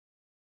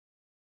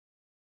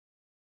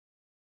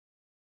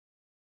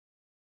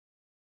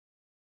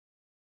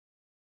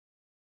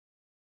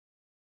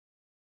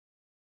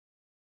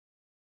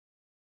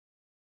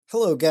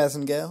Hello guys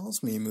and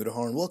gals, me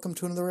Mudahar, and welcome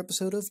to another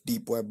episode of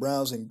Deep Web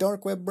Browsing,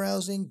 Dark Web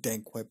Browsing,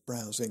 Dank Web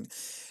Browsing.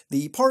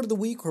 The part of the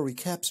week where we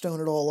capstone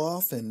it all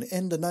off and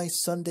end a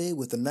nice Sunday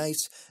with a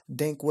nice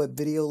dank web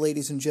video,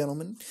 ladies and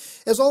gentlemen.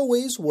 As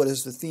always, what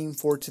is the theme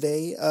for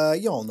today?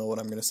 Y'all know what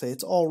I'm going to say,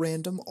 it's all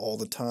random, all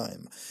the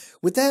time.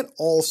 With that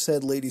all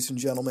said, ladies and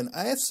gentlemen,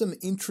 I have some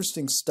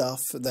interesting stuff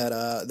that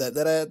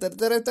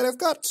I've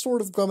got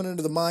sort of coming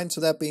into the mind,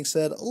 so that being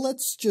said,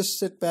 let's just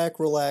sit back,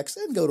 relax,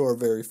 and go to our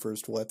very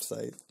first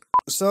website.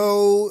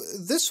 So,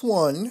 this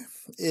one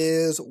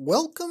is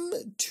Welcome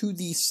to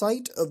the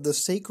Site of the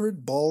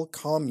Sacred Ball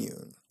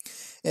Commune.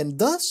 And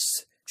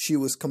thus she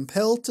was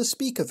compelled to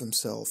speak of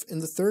himself in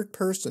the third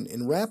person,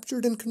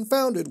 enraptured and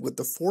confounded with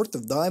the fourth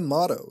of thy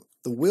motto,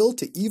 the will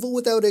to evil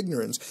without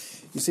ignorance.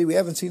 You see, we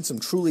haven't seen some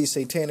truly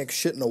satanic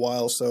shit in a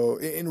while, so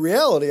in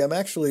reality, I'm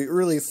actually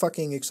really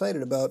fucking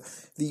excited about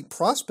the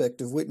prospect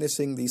of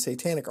witnessing the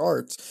satanic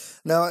arts.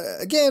 Now,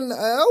 again,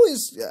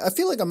 I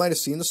feel like I might have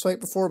seen the site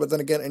before, but then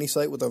again, any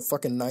site with a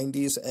fucking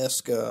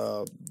 90s-esque,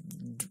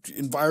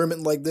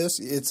 environment like this,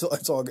 it's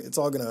all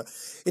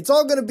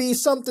gonna be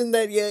something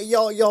that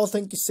y'all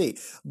think you see.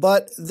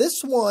 But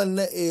this one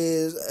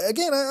is,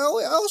 again, I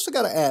also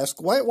gotta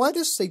ask, why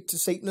does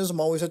Satanism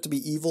always have to be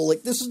evil?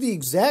 Like, this is the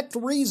exact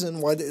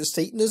reason why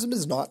Satanism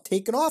is not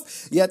taken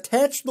off. You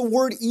attach the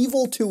word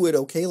evil to it,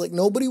 okay? Like,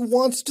 nobody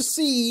wants to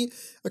see,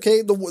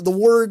 okay, the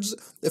words,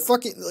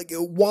 like,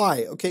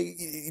 why,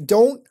 okay?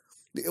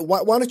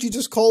 Why don't you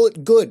just call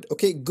it good?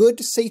 Okay,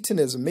 good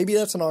Satanism. Maybe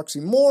that's an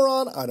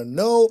oxymoron. I don't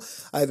know.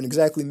 I haven't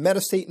exactly met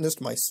a Satanist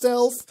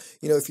myself.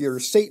 You know, if you're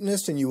a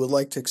Satanist and you would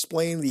like to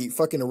explain the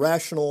fucking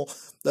irrational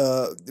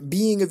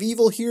being of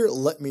evil here,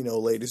 let me know,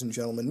 ladies and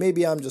gentlemen.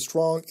 Maybe I'm just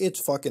wrong.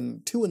 It's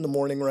fucking 2 in the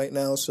morning right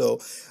now,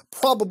 so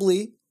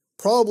probably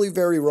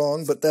very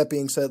wrong. But that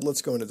being said,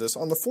 let's go into this.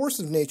 On the force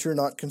of nature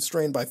not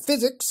constrained by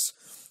physics,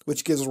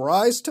 which gives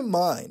rise to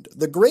mind,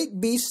 the great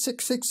beast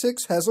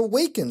 666 has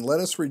awakened. Let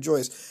us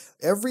rejoice.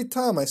 Every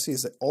time I see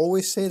this, I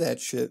always say that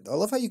shit. I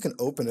love how you can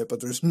open it,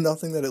 but there's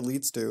nothing that it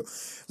leads to.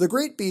 The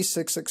great beast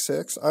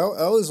 666, I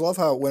always love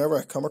how whenever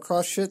I come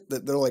across shit,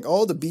 that they're like,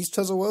 oh, the beast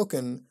has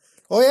awoken.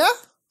 Oh, yeah?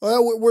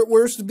 Oh, yeah,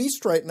 where's the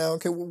beast right now?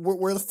 Okay,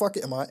 where the fuck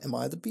am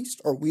I the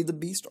beast? Are we the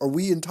beast? Are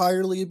we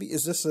entirely a beast?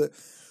 Is this a...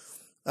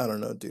 I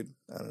don't know, dude.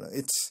 I don't know.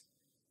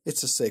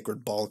 It's a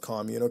sacred ball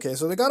commune, okay?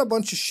 So they got a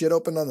bunch of shit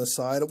open on the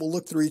side. We'll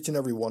look through each and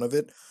every one of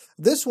it.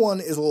 This one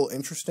is a little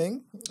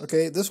interesting,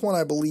 okay? This one,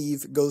 I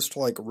believe, goes to,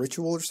 like,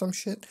 ritual or some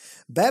shit.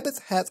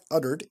 Babbeth hath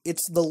uttered,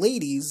 it's the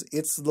ladies,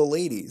 it's the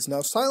ladies.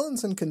 Now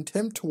silence and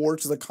contempt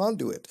towards the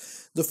conduit.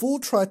 The fool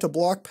tried to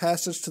block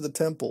passage to the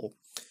temple.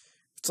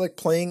 It's like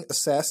playing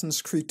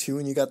Assassin's Creed 2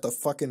 and you got the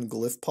fucking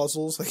glyph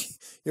puzzles. Like,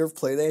 you ever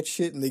play that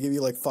shit and they give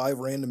you like 5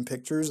 random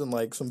pictures and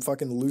like some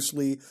fucking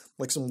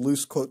some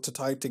loose quote to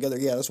tie together?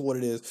 Yeah, that's what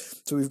it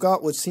is. So we've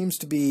got what seems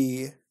to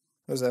be,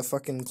 what is that,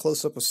 fucking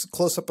close-up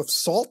of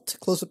salt,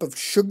 close-up of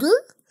sugar.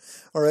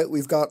 All right,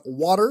 we've got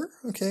water,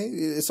 okay?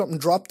 It's something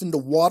dropped into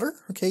water,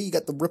 okay? You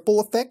got the ripple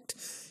effect.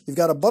 You've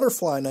got a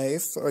butterfly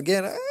knife.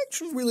 Again, I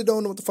actually really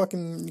don't know what the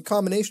fucking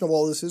combination of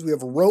all this is. We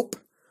have a rope,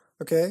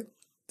 okay?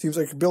 Seems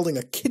like you're building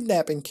a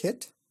kidnapping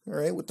kit, all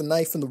right, with the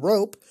knife and the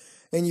rope.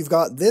 And you've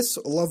got this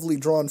lovely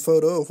drawn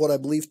photo of what I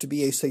believe to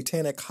be a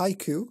satanic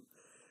haiku.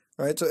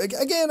 All right, so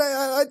again,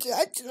 I'm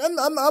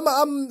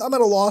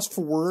at a loss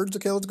for words.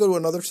 Okay, let's go to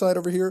another side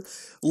over here.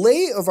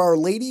 Lay of Our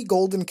Lady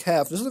Golden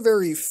Calf. This is a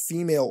very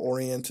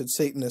female-oriented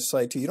Satanist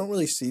site, too. You don't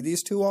really see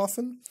these too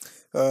often.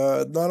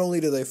 Not only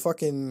do they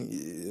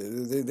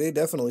fucking... They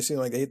definitely seem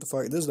like they hate the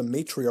fuck... This is the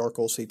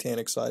matriarchal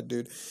satanic side,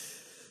 dude.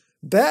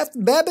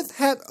 Babbeth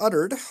hath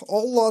uttered,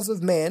 all laws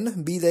of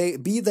man, be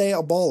they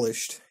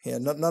abolished. Yeah,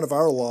 none of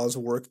our laws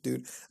work,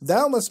 dude.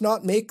 Thou must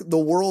not make the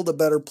world a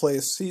better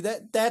place. See,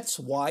 that's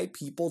why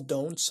people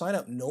don't sign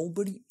up.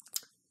 Nobody...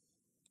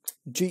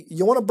 Gee,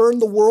 you want to burn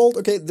the world?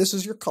 Okay, this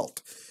is your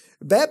cult.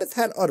 Babbeth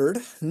had uttered,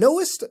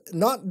 knowest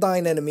not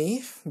thine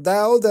enemy,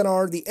 thou then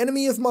art the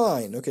enemy of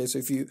mine. Okay, so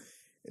if you...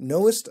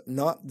 Knowest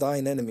not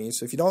thine enemy.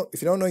 So if you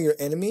don't know your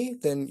enemy,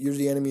 then you're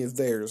the enemy of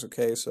theirs,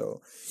 okay?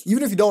 So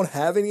even if you don't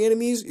have any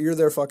enemies, you're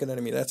their fucking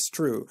enemy. That's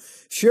true.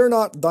 Share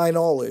not thy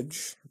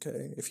knowledge,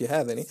 okay, if you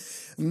have any.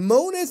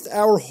 Moaneth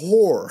our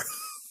whore.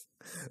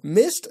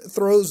 Mist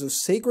throes of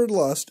sacred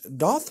lust,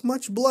 doth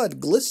much blood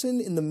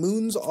glisten in the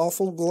moon's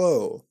awful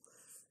glow.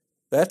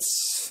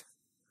 That's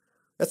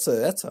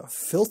a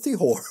filthy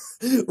whore.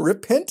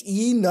 Repent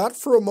ye not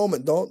for a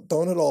moment.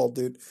 Don't at all,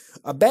 dude.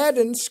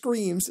 Abaddon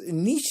screams,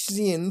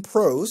 Nishian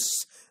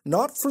pros.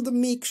 Not for the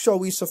meek shall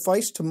we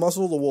suffice to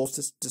muzzle the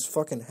wolves. This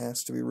fucking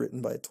has to be written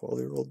by a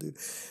 12-year-old, dude.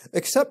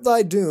 Accept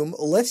thy doom,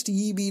 lest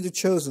ye be the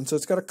chosen. So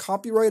it's got a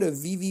copyright of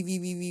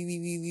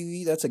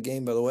VVVVVVVV. That's a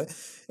game, by the way.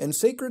 And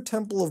Sacred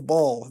Temple of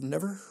Baal. I've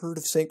never heard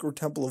of Sacred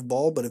Temple of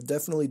Baal, but I've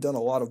definitely done a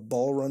lot of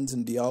ball runs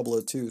in Diablo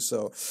too.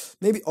 So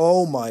maybe,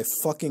 oh my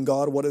fucking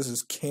god, what is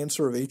this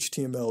cancer of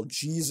HTML?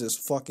 Jesus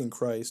fucking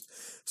Christ.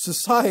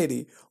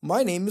 Society.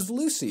 My name is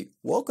Lucy.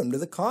 Welcome to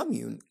the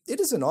commune. It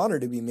is an honor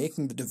to be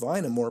making the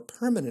divine a more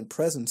permanent prominent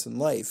presence in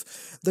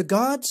life. The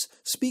gods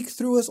speak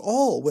through us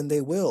all when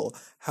they will.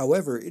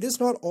 However, it is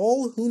not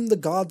all whom the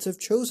gods have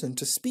chosen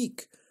to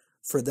speak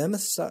for them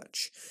as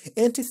such.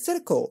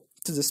 Antithetical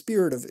to the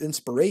spirit of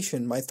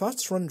inspiration, my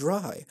thoughts run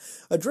dry.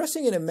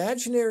 Addressing an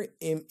imaginary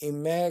audience,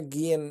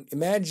 an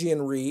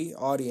imaginary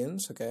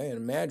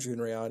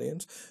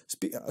audience.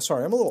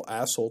 Sorry, I'm a little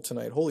asshole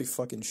tonight. Holy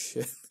fucking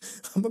shit.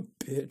 I'm a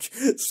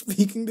bitch.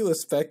 Speaking to a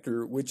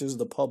specter, which is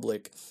the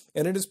public,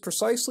 and it is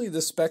precisely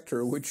the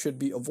specter which should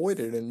be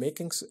avoided in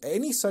making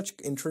any such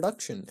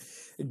introduction.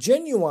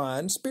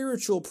 Genuine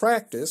spiritual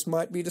practice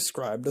might be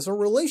described as a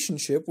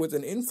relationship with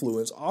an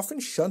influence often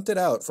shunted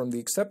out from the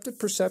accepted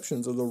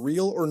perceptions of the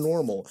real or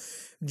normal.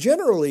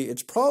 Generally,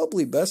 it's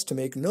probably best to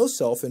make no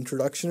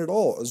self-introduction at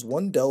all, as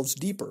one delves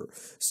deeper,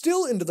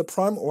 still into the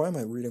primal... Why am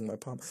I reading my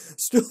palm?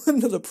 Still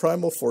into the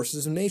primal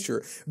forces of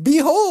nature.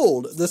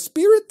 Behold, the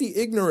spirit the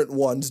ignorant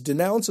ones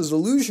denounce as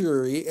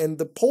illusory and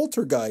the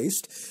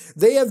poltergeist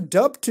they have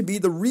dubbed to be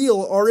the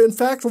real are in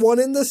fact one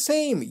and the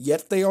same,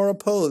 yet they are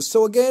opposed.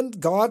 So again,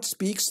 God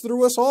speaks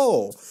through us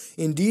all.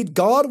 Indeed,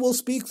 God will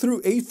speak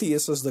through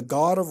atheists as the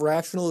God of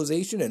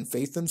rationalization and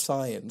faith in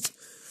science.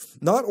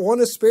 Not one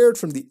is spared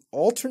from the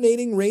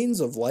alternating reigns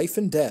of life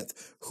and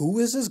death. Who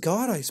is this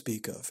God I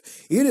speak of?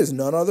 It is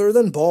none other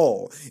than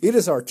Baal. It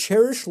is our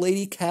cherished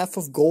lady calf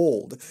of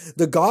gold.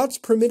 The gods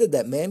permitted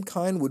that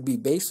mankind would be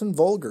base and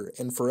vulgar,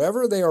 and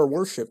forever they are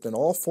worshipped in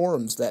all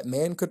forms that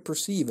man could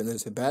perceive in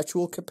his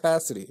habitual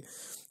capacity.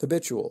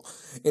 Habitual.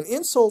 An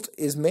insult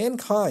is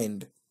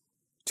mankind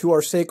to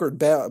our sacred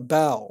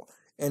Baal,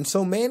 and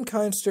so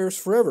mankind stares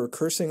forever,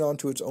 cursing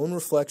onto its own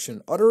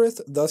reflection.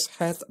 Uttereth, thus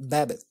hath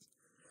Babbeth.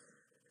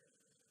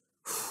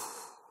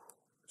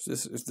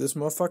 If this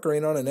motherfucker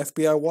ain't on an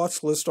FBI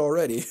watch list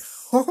already,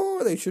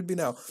 they should be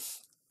now.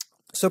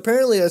 So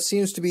apparently that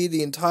seems to be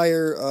the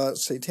entire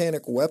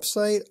satanic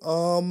website.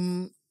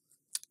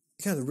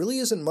 Yeah, there really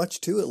isn't much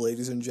to it,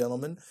 ladies and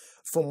gentlemen.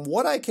 From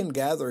what I can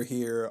gather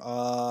here,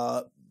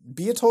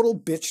 be a total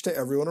bitch to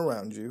everyone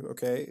around you,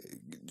 okay?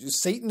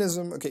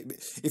 Satanism, okay,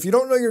 if you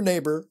don't know your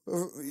neighbor,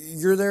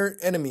 you're their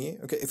enemy,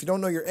 okay? If you don't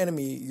know your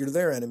enemy, you're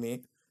their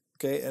enemy,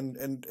 okay?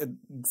 And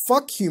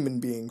fuck human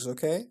beings,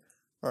 okay?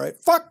 All right,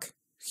 fuck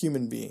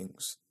human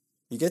beings.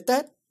 You get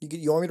that?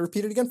 You want me to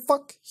repeat it again?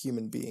 Fuck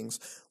human beings.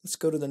 Let's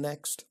go to the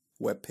next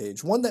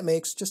webpage. One that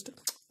makes just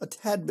a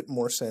tad bit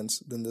more sense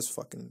than this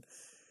fucking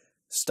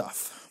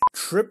stuff.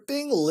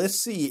 Tripping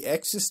Lissy,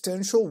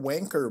 existential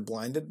wanker,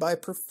 blinded by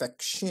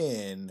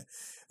perfection.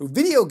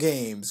 Video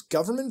games,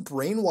 government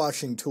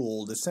brainwashing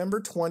tool,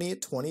 December 20th,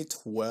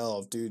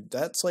 2012. Dude,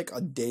 that's like a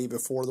day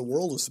before the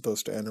world is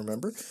supposed to end,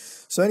 remember?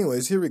 So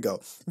anyways, here we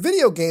go.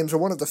 Video games are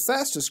one of the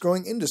fastest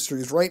growing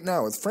industries right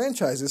now, with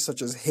franchises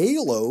such as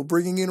Halo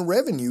bringing in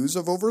revenues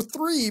of over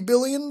 $3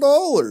 billion.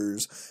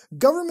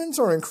 Governments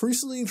are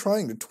increasingly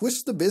trying to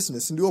twist the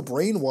business into a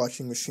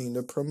brainwashing machine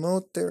to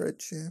promote their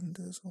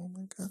agendas. Oh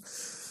my god.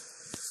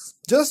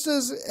 Just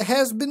as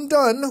has been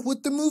done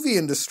with the movie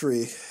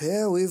industry.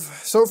 Yeah,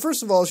 So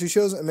first of all, she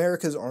shows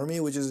America's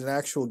Army, which is an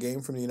actual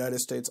game from the United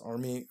States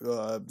Army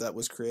that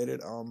was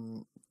created.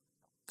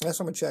 Last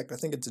time I checked, I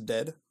think it's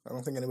dead. I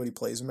don't think anybody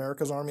plays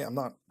America's Army. I'm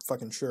not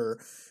fucking sure.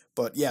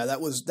 But yeah,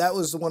 that was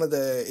one of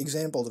the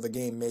examples of a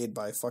game made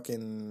by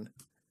the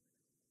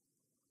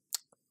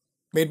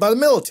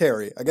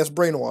military. I guess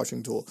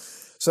brainwashing tool.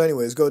 So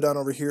anyways, go down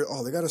over here.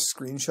 Oh, they got a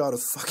screenshot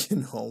of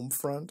fucking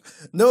Homefront.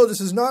 No,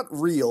 this is not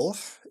real.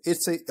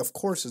 Of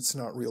course it's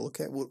not real,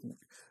 okay?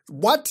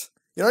 What?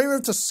 You don't even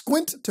have to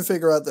squint to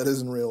figure out that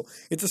isn't real.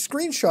 It's a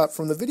screenshot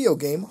from the video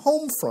game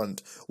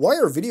Homefront. Why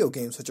are video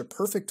games such a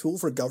perfect tool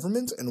for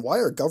governments, and why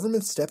are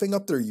governments stepping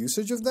up their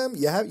usage of them?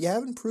 You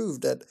haven't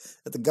proved that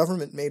the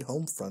government made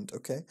Homefront,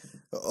 okay?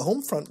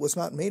 Homefront was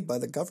not made by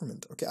the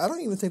government, okay? I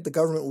don't even think the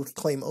government would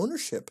claim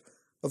ownership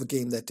of a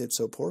game that did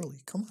so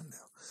poorly. Come on now.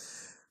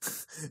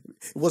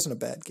 It wasn't a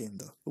bad game,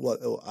 though.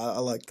 I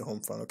liked the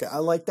Homefront, okay? I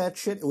like that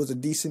shit. It was a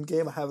decent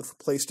game. I have it for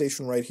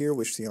PlayStation right here.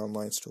 Wish the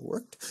online still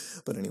worked.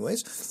 But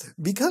anyways,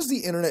 because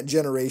the internet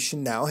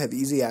generation now have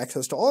easy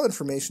access to all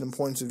information and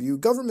points of view,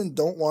 government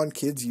don't want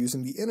kids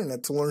using the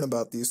internet to learn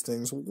about these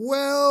things.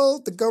 Well,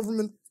 the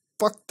government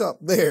fucked up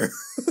there.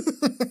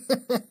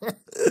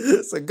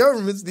 So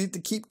governments need to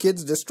keep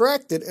kids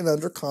distracted and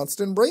under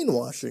constant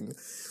brainwashing.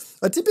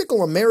 A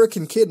typical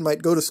American kid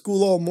might go to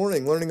school all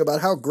morning learning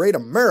about how great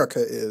America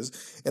is.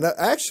 And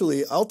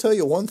actually, I'll tell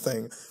you one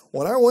thing.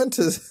 When I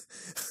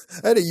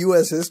I had a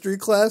U.S. history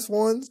class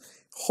once.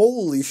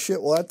 Holy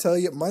shit, will I tell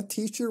you, my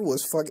teacher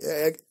was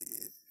fucking...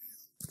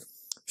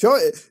 She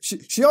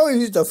always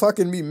used to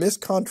fucking be Miss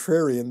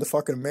Contrarian to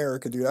fucking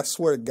America, dude. I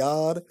swear to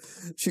God.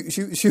 She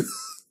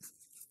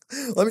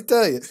let me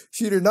tell you,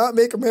 she did not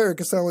make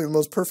America sound like the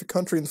most perfect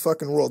country in the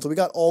fucking world. So we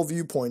got all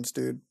viewpoints,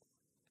 dude.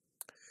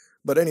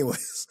 But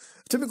anyways,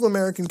 Typical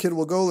American kid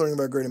will go learning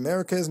about great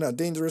America is and how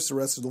dangerous the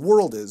rest of the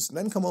world is, and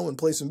then come home and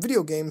play some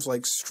video games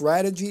like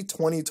Strategy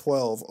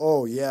 2012.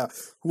 Oh yeah.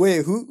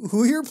 Wait,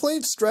 who here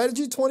played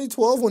Strategy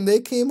 2012 when they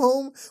came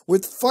home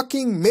with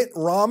fucking Mitt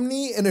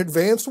Romney and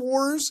Advance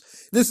Wars?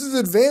 This is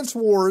Advance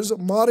Wars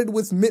modded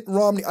with Mitt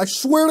Romney. I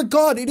swear to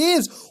God, it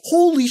is!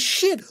 Holy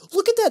shit!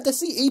 Look at that! That's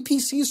the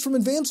APCs from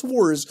Advance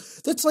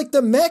Wars. That's like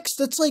the mechs.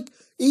 That's like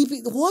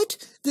what?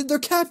 They're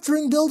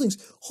capturing buildings.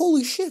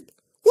 Holy shit.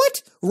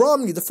 What?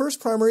 Romney, the first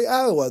primary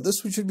Iowa.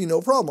 This should be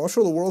no problem. I'll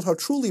show the world how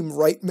truly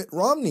right Mitt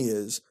Romney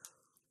is.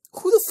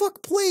 Who the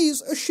fuck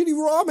plays a shitty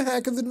ROM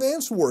hack of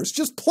Advance Wars?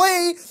 Just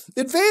play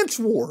Advance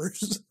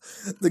Wars!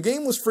 The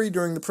game was free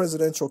during the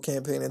presidential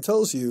campaign and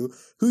tells you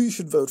who you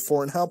should vote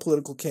for and how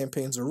political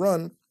campaigns are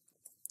run,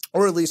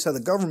 or at least how the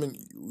government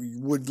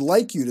would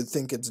like you to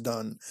think it's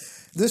done.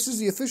 This is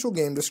the official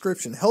game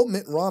description. Help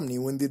Mitt Romney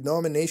win the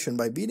nomination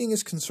by beating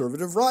his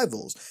conservative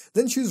rivals.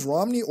 Then choose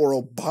Romney or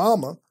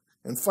Obama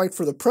and fight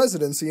for the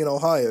presidency in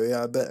Ohio.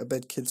 Yeah, I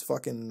bet kids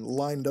fucking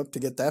lined up to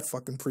get that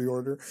fucking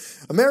pre-order.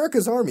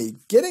 America's Army.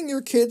 Getting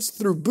your kids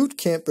through boot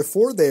camp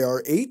before they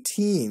are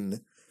 18.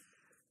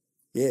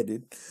 Yeah,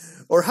 dude.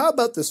 Or how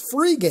about this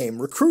free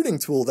game recruiting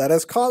tool that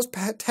has cost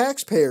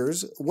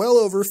taxpayers well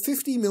over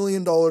 $50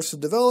 million to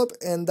develop,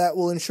 and that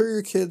will ensure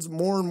your kids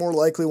more and more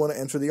likely want to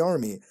enter the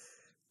Army.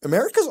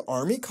 America's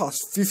Army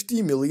cost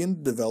 $50 million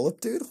to develop,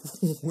 dude?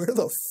 Where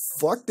the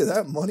fuck did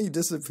that money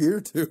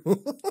disappear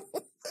to?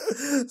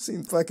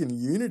 Seen fucking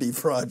Unity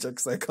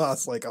projects that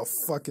cost like a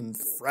fucking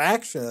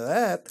fraction of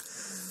that.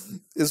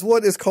 Is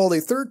what is called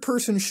a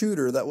third-person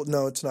shooter that will...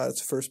 No, it's not.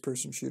 It's a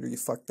first-person shooter. You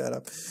fucked that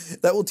up.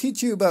 That will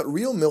teach you about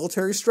real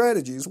military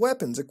strategies,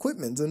 weapons,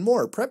 equipment, and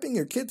more, prepping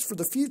your kids for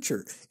the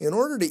future. In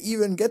order to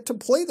even get to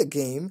play the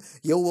game,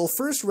 you will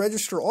first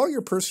register all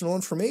your personal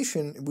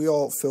information. We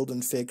all filled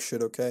in fake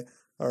shit, okay?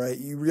 Alright,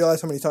 you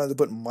realize how many times I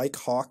put Mike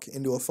Hawk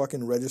into a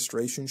fucking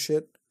registration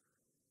shit?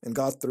 And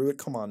got through it?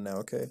 Come on now,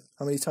 okay?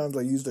 How many times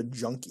I used a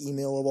junk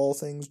email of all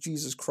things?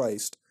 Jesus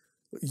Christ.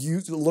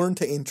 Learn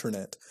to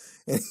internet.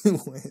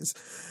 Anyways,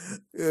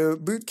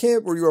 boot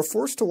camp where you are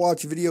forced to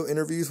watch video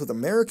interviews with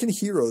American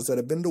heroes that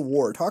have been to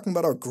war, talking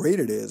about how great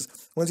it is.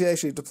 Once you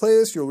actually have to play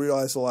this, you'll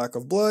realize the lack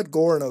of blood,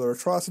 gore, and other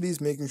atrocities,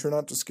 making sure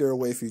not to scare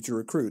away future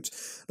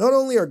recruits. Not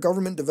only are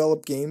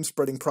government-developed games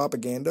spreading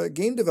propaganda,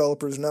 game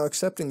developers are now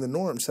accepting the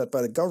norms set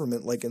by the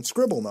government, like in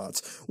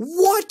Scribblenauts.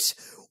 What?!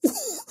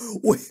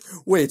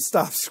 Wait,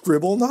 stop.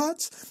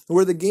 Scribblenauts?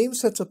 Where the game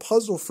sets a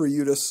puzzle for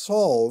you to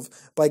solve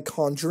by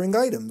conjuring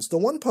items. The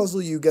one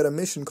puzzle you get a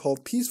mission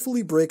called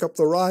Peacefully Break Up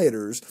the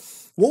Rioters.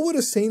 What would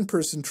a sane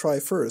person try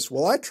first?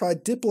 Well, I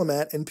tried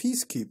Diplomat and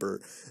Peacekeeper.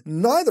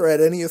 Neither had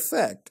any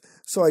effect.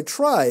 So I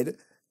tried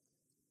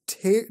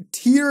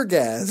tear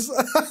gas.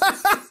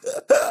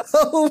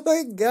 Oh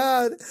my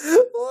god.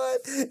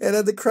 What? And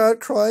had the crowd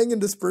crying and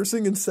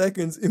dispersing in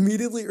seconds,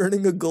 immediately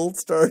earning a gold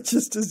star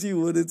just as you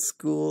would at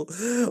school.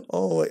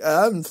 Oh my,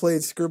 I haven't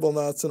played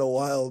Scribblenauts in a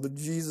while, but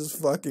Jesus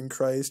fucking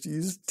Christ,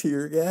 use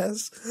tear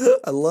gas.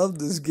 I love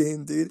this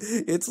game, dude.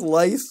 It's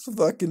life's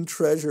fucking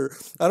treasure.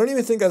 I don't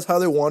even think that's how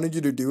they wanted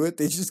you to do it.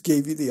 They just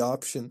gave you the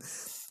option.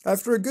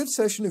 After a good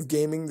session of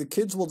gaming, the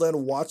kids will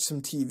then watch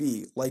some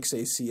TV, like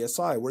say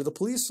CSI, where the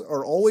police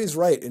are always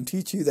right and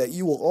teach you that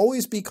you will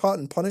always be caught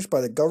and punished by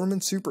the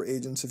government super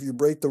agents if you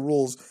break the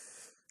rules.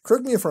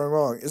 Correct me if I'm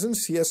wrong, isn't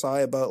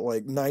CSI about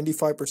like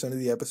 95% of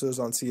the episodes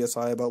on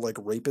CSI about like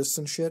rapists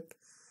and shit?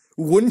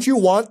 Wouldn't you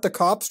want the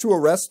cops to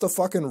arrest the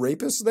fucking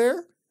rapists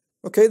there?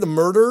 Okay, the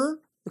murderer?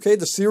 Okay,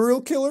 the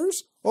serial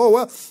killers? Oh,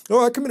 well,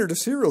 oh, I committed a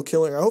serial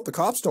killing. I hope the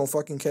cops don't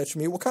fucking catch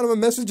me. What kind of a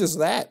message is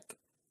that?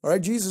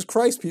 Alright, Jesus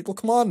Christ, people,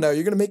 come on now.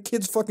 You're gonna make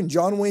kids fucking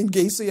John Wayne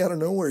Gacy out of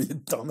nowhere, you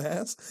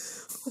dumbass.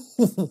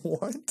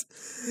 What?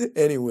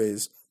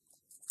 Anyways.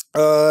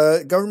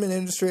 Government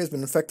industry has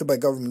been affected by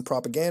government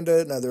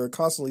propaganda. Now they're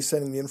constantly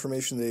sending the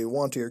information they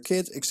want to your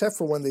kids, except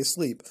for when they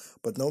sleep.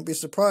 But don't be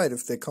surprised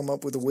if they come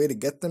up with a way to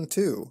get them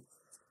too.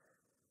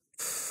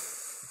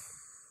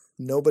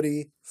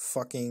 Nobody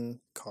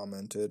fucking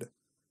commented.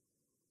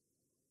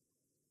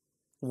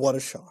 What a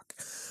shock.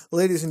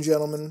 Ladies and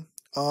gentlemen,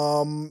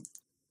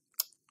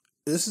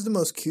 this is the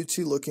most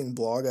cutesy looking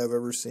blog I've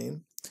ever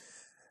seen.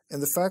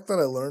 And the fact that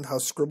I learned how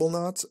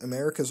Scribblenauts,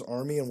 America's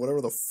Army, and whatever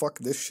the fuck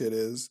this shit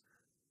is,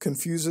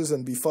 confuses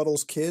and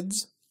befuddles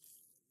kids.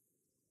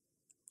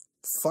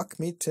 Fuck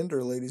me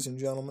Tinder, ladies and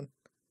gentlemen.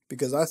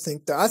 Because I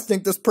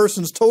think this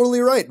person's totally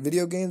right.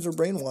 Video games are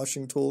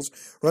brainwashing tools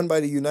run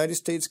by the United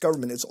States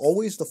government. It's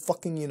always the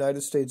fucking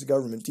United States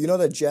government. Do you know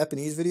that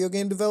Japanese video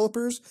game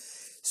developers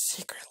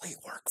secretly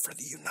work for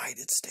the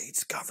United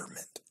States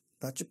government?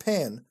 Not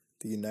Japan.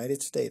 The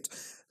United States.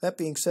 That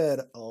being said,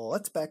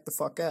 let's back the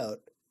fuck out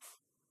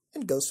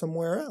and go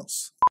somewhere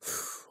else.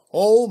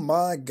 Oh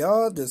my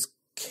god, this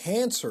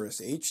cancerous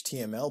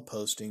HTML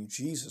posting.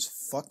 Jesus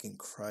fucking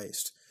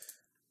Christ.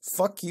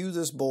 Fuck you,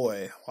 this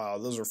boy. Wow,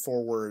 those are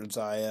 4 words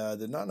I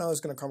did not know I was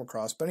going to come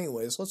across. But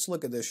anyways, let's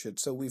look at this shit.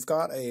 So we've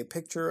got a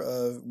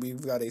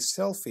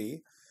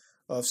selfie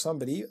of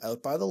somebody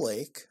out by the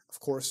lake.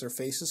 Of course, their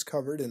face is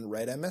covered in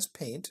red MS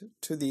Paint.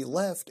 To the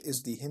left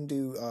is the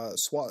Hindu,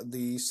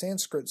 the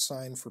Sanskrit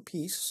sign for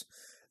peace.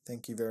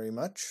 Thank you very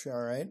much.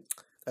 All right.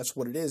 That's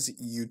what it is,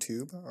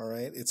 YouTube. All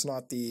right. It's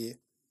not the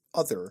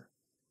other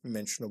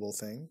mentionable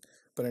thing.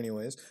 But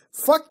anyways,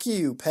 fuck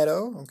you,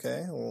 pedo.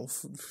 Okay. Well,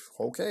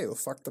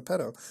 fuck the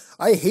pedo.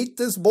 I hate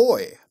this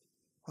boy.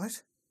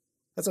 What?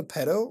 That's a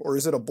pedo? Or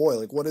is it a boy?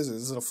 Like, what is it?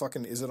 Is it a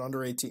fucking, is it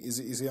under 18?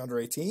 Is he under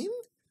 18?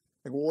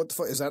 Like, what the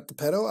fuck? Is that the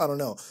pedo? I don't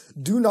know.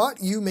 Do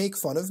not you make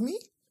fun of me,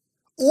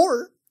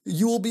 or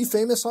you will be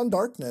famous on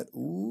Darknet.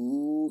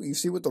 Ooh, you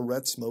see with the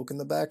red smoke in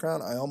the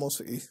background? I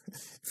almost,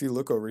 if you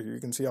look over here, you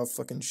can see how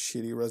fucking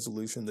shitty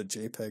resolution the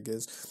JPEG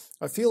is.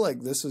 I feel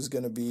like this is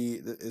going to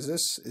be, is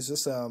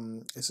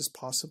this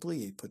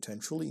possibly a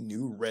potentially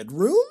new Red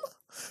Room?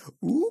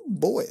 Ooh,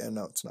 boy.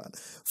 No, it's not.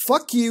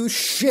 Fuck you,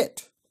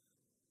 shit.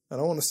 I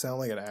don't want to sound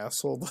like an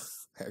asshole, but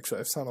actually,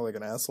 I've sounded like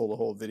an asshole the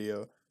whole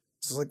video.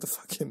 This is like the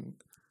fucking...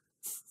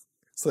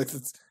 It's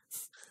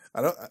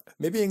like,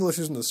 maybe English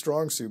isn't a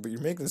strong suit, but you're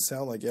making it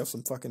sound like you have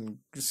some fucking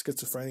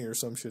schizophrenia or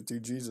some shit,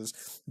 dude. Jesus.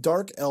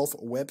 Dark Elf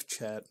web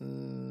chat.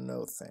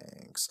 No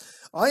thanks.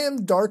 I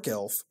am Dark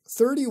Elf,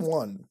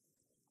 31,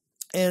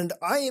 and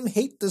I am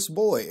hate this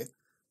boy.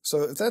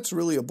 So if that's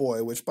really a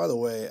boy, which, by the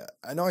way,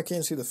 I know I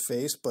can't see the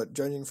face, but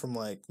judging from,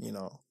 like, you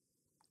know,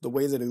 the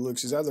way that he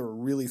looks, he's either a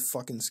really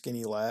fucking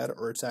skinny lad,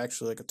 or it's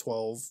actually like a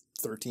 12,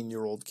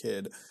 13-year-old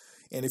kid.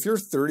 And if you're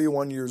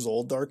 31 years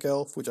old, Dark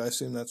Elf, which I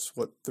assume that's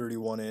what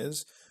 31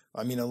 is,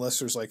 I mean, unless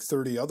there's like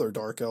 30 other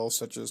Dark Elves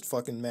that just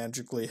fucking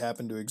magically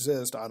happen to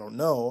exist, I don't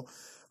know.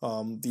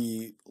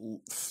 The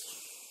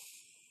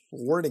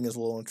wording is a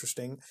little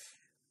interesting.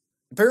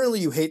 Apparently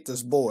you hate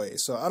this boy,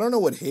 so I don't know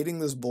what hating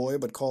this boy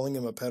but calling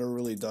him a pedo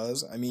really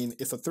does. I mean,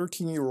 if a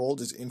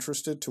 13-year-old is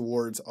interested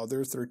towards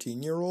other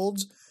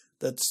 13-year-olds,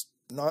 that's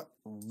not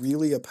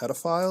really a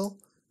pedophile.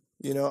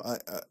 You know,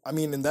 I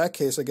mean, in that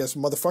case, I guess,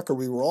 motherfucker,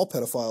 we were all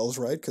pedophiles,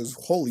 right? Because,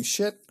 holy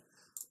shit,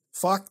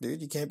 fuck,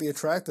 dude, you can't be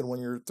attracted when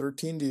you're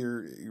 13 to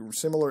your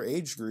similar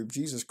age group,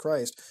 Jesus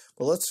Christ.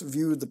 But let's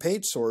view the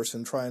page source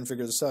and try and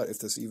figure this out, if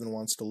this even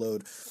wants to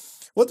load.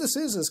 What this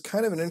is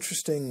kind of an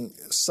interesting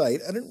site.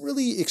 I didn't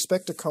really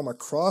expect to come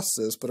across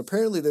this, but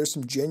apparently there's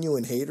some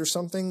genuine hate or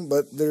something,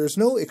 but there's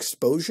no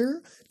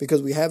exposure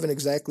because we haven't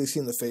exactly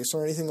seen the face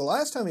or anything. The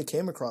last time we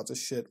came across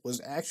this shit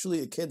was actually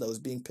a kid that was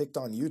being picked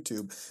on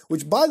YouTube,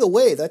 which, by the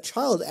way, that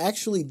child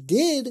actually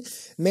did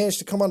manage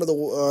to come onto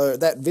the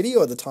that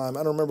video at the time.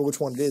 I don't remember which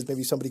one it is.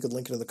 Maybe somebody could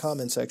link it in the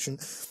comment section.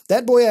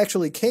 That boy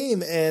actually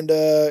came and,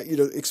 you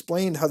know,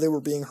 explained how they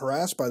were being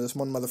harassed by this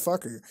one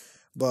motherfucker,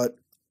 but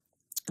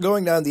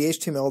going down, the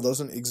HTML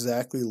doesn't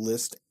exactly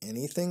list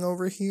anything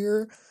over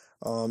here.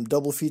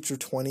 Double feature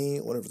 20,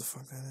 whatever the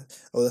fuck that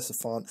is. Oh, that's the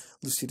font.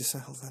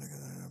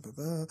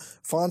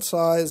 Font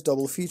size,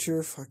 double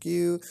feature, fuck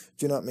you.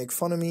 Do not make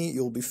fun of me,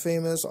 you'll be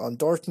famous on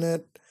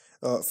Darknet.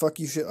 Fuck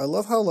you shit. I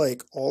love how,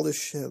 like, all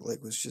this shit,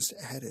 like, was just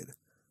added.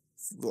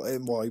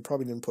 Well, you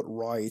probably didn't put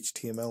raw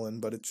HTML in,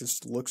 but it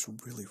just looks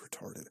really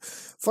retarded.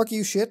 Fuck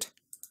you shit.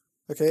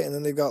 Okay, and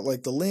then they've got,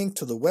 like, the link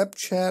to the web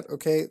chat,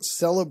 okay,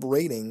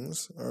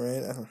 celebratings, all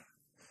right,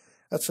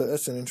 that's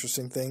an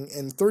interesting thing,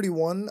 and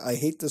 31, I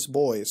hate this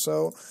boy,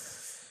 so,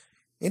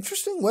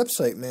 interesting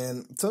website,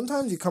 man.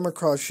 Sometimes you come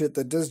across shit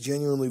that does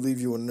genuinely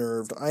leave you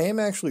unnerved. I am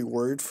actually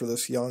worried for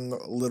this young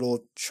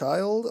little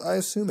child. I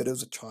assume it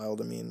is a child.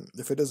 I mean,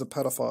 if it is a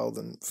pedophile,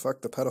 then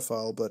fuck the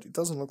pedophile, but it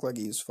doesn't look like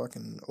he's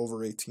fucking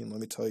over 18,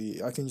 let me tell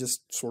you. I can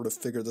just sort of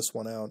figure this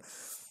one out.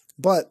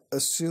 But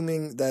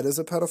assuming that is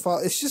a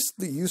pedophile, it's just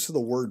the use of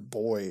the word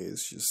boy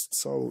is just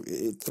so,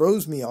 it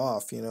throws me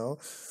off, you know?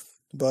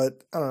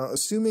 But, I don't know,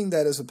 assuming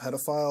that is a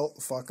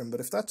pedophile, fuck him. But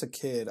if that's a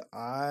kid,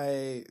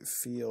 I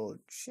feel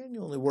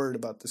genuinely worried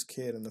about this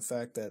kid and the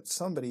fact that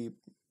somebody,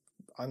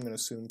 I'm going to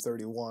assume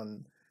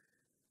 31,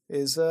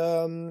 is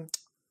talking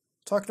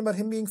about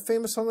him being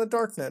famous on the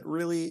Darknet.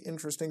 Really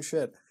interesting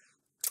shit.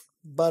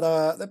 But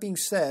that being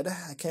said,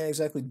 I can't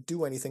exactly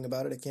do anything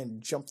about it. I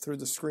can't jump through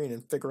the screen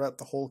and figure out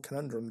the whole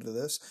conundrum to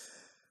this.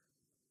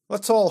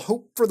 Let's all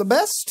hope for the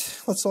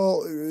best. Let's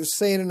all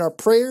say it in our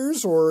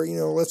prayers, or, you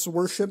know, let's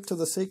worship to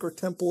the sacred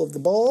temple of the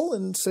ball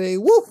and say,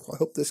 woo, I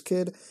hope this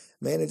kid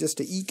manages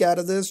to eke out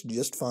of this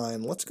just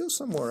fine. Let's go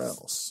somewhere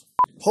else.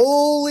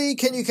 Holy,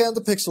 can you count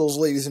the pixels,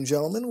 ladies and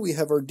gentlemen? We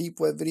have our deep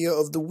web video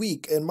of the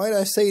week, and might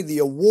I say the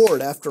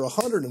award after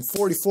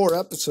 144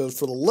 episodes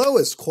for the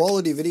lowest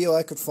quality video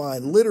I could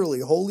find.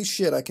 Literally, holy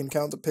shit, I can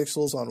count the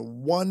pixels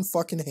on one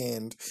fucking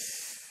hand.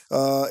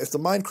 If the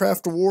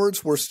Minecraft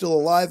awards were still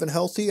alive and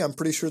healthy, I'm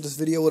pretty sure this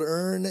video would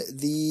earn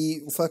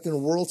the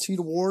fucking World Seed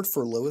Award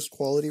for lowest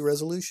quality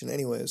resolution.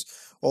 Anyways,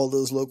 all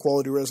those low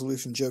quality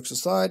resolution jokes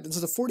aside, this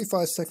is a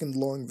 45-second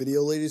long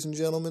video, ladies and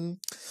gentlemen.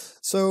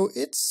 So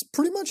it's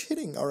pretty much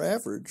hitting our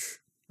average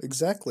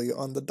exactly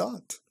on the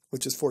dot,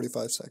 which is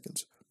 45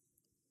 seconds.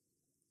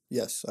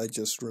 Yes, I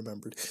just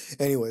remembered.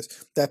 Anyways,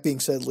 that being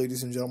said,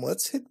 ladies and gentlemen,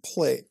 let's hit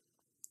play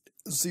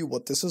and see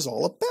what this is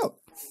all about.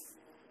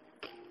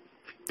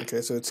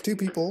 Okay, so it's two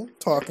people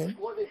talking.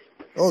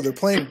 Oh, they're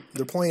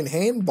playing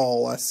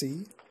handball, I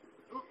see.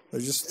 They're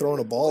just throwing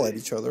a ball at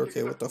each other.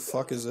 Okay, what the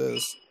fuck is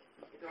this?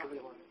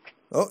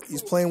 Oh,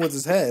 he's playing with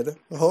his head.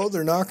 Oh,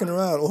 they're knocking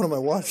around. What am I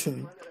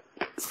watching?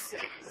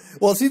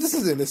 Well, see, this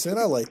is innocent.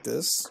 I like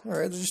this.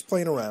 Alright, they're just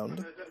playing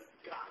around.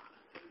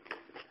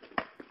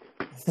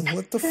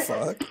 What the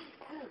fuck?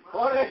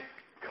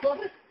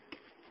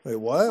 Wait,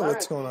 what?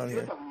 What's going on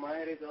here?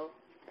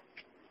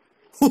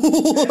 What?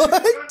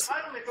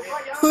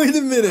 Wait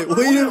a minute, what?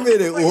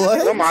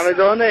 No mames,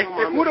 ¿dónde?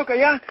 Te juro que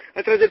allá,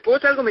 atrás del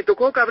poste algo me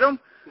tocó, cabrón.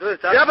 ¿Dónde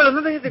está? Ya, pero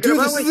no dejes de grabar,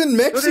 Dude, this is in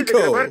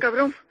Mexico.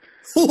 Cabrón.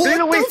 What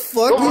the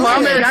fuck No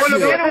mames,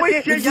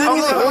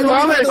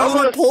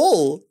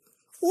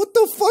 What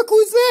the fuck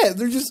was that?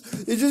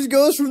 It just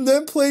goes from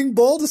them playing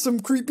ball to some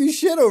creepy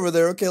shit over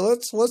there. Okay,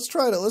 let's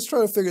try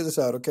to figure this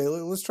out. Okay,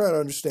 let's try to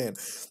understand.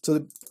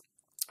 So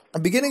the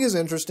beginning is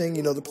interesting.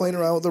 You know, they're playing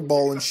around with their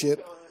ball and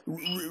shit.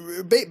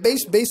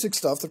 Basic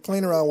stuff. They're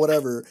playing around,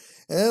 whatever.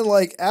 And then,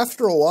 like,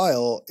 after a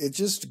while, it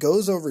just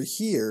goes over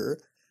here.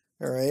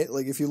 All right,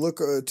 like if you look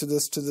to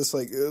this,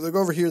 like look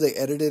over here, they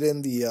edited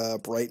in the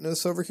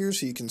brightness over here,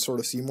 so you can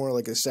sort of see more,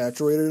 like it's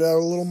saturated out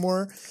a little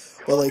more.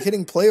 But like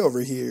hitting play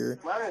over here,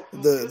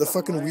 the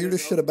fucking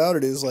weirdest shit about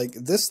it is like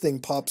this thing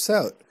pops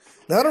out.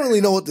 Now I don't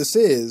really know what this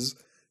is,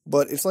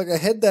 but it's like a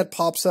head that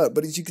pops out.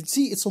 But as you can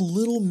see, it's a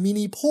little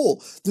mini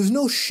pole. There's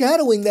no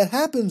shadowing that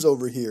happens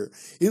over here.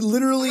 It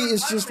literally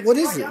is just, what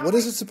is it? What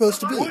is it supposed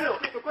to be? No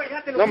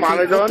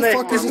mames, what the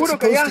fuck is it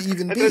supposed to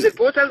even be?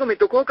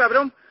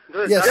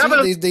 Yeah,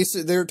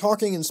 see, they're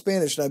talking in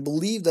Spanish, and I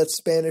believe that's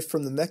Spanish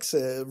from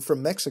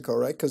Mexico,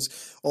 right?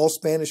 Because all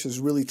Spanish is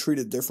really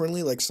treated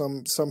differently. Like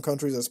some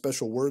countries have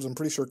special words. I'm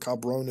pretty sure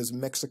cabrón is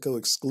Mexico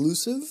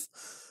exclusive.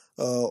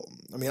 I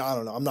mean, I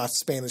don't know. I'm not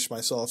Spanish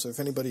myself, so if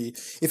anybody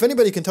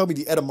can tell me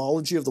the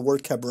etymology of the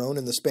word cabrón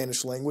in the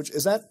Spanish language,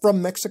 is that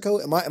from Mexico?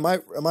 Am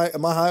I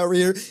high over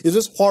here? Is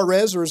this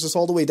Juarez, or is this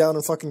all the way down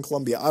in fucking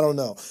Colombia? I don't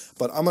know,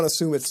 but I'm gonna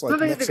assume it's like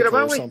Mexico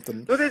or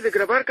something.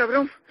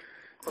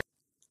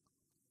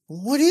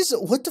 What is it?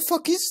 What the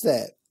fuck is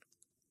that?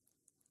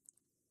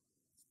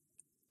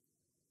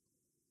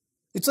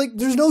 It's like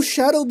there's no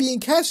shadow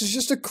being cast. It's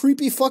just a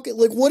creepy fucking,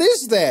 like, what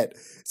is that?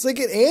 It's like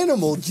an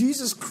animal.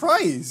 Jesus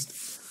Christ.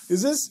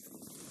 Is this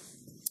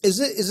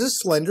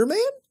Slender Man?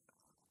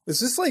 Is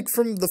this like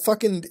from the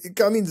fucking,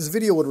 I mean, this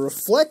video would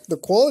reflect, the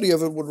quality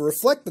of it would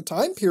reflect the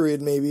time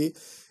period maybe.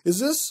 Is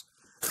this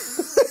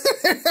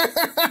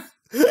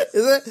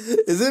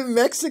Is it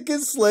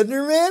Mexican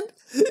Slender Man?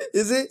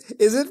 Is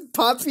it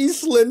Poppy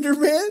Slender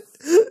Man?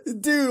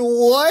 Dude,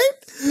 what?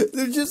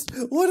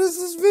 What is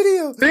this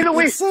video?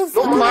 It's so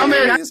fucking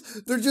hilarious.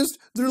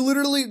 They're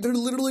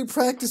literally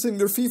practicing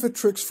their FIFA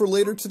tricks for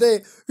later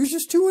today. There's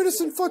just two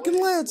innocent fucking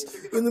lads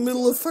in the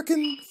middle of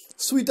fucking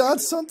Sweet Dot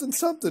something,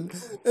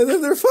 and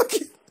then they're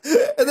fucking,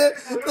 and then,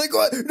 like,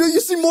 what? No, you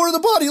see more of the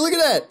body, look at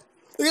that.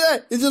 Look at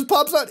that. It just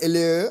pops out.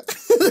 Hello.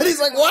 And then he's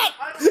like, what?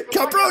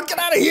 Cabrón, get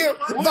out of here.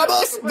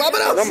 Vamos. No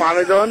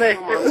mames, ¿dónde? Te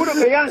juro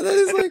que ya. And then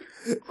he's like,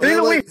 and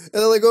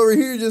then like over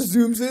here, just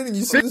zooms in and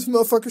you see this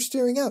motherfucker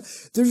staring out.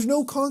 There's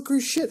no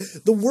concrete shit.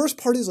 The worst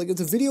part is, like, if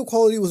the video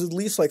quality was at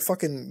least like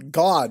fucking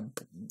God,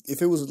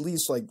 if it was at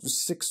least like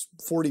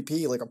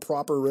 640p, like a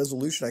proper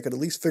resolution, I could at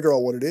least figure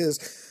out what it is.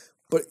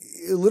 But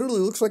it literally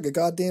looks like a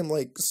goddamn,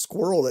 like,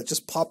 squirrel that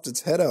just popped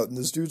its head out and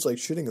this dude's, like,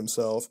 shitting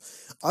himself.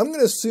 I'm going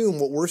to assume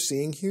what we're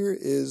seeing here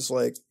is,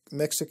 like,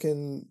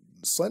 Mexican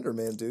Slender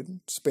Man, dude.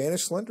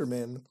 Spanish Slender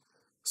Man.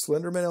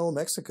 Slender Man El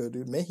Mexico,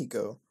 dude.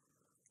 Mexico.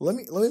 Let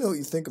me know what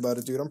you think about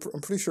it, dude. I'm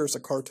pretty sure it's a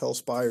cartel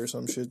spy or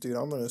some shit, dude.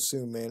 I'm going to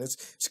assume, man.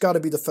 It's got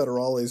to be the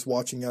federales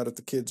watching out if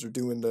the kids are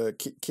doing the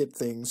kid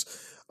things.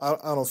 I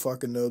don't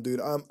fucking know, dude.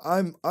 I'm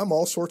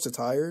all sorts of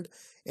tired,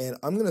 and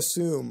I'm going to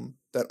assume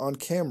that on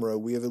camera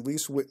we have at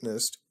least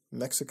witnessed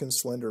Mexican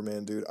Slender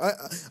Man, dude. I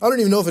don't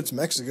even know if it's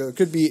Mexico. It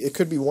could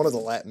be one of the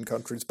Latin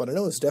countries, but I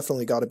know it's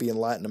definitely got to be in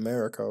Latin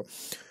America.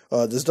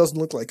 This doesn't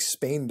look like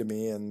Spain to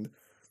me, and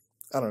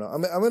I don't know.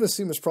 I'm gonna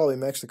assume it's probably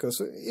Mexico.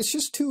 So it's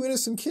just two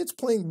innocent kids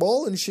playing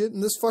ball and shit,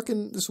 and this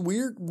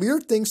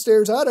weird thing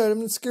stares out at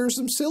him and scares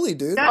them silly,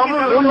 dude.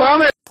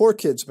 Poor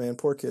kids, man.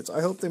 Poor kids. I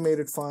hope they made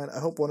it fine. I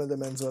hope one of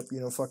them ends up,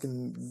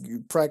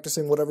 fucking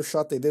practicing whatever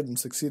shot they did and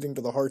succeeding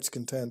to the heart's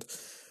content.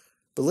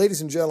 But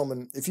ladies and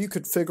gentlemen, if you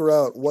could figure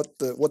out what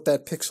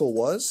that pixel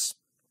was,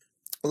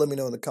 let me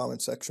know in the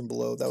comment section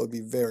below. That would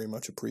be very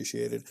much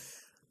appreciated.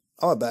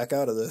 I'm gonna back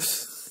out of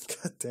this.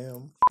 God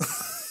damn.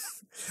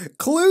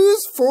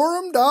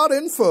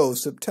 Cluesforum.info.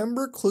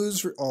 September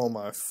clues. Oh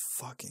my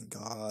fucking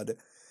God.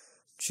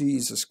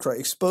 Jesus Christ.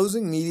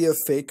 Exposing media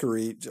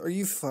fakery. Are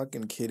you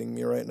fucking kidding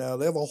me right now?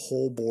 They have a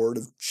whole board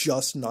of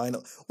just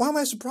 9/11. Why am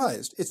I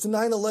surprised? It's the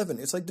 9/11.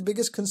 It's like the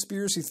biggest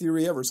conspiracy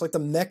theory ever. It's like the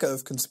mecca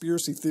of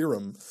conspiracy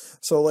theorem.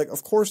 So, like,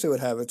 of course they would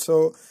have it.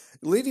 So,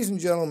 ladies and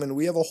gentlemen,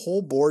 we have a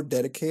whole board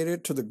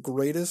dedicated to the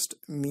greatest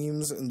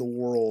memes in the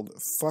world.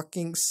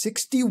 Fucking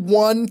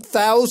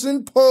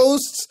 61,000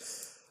 posts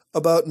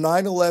about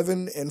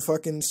 9/11 and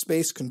fucking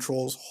space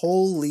controls.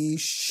 Holy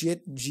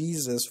shit,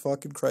 Jesus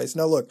fucking Christ.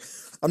 Now look,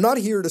 I'm not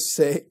here to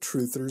say,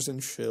 truthers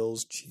and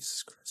shills,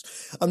 Jesus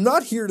Christ. I'm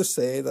not here to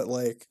say that,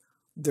 like,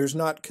 there's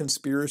not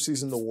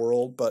conspiracies in the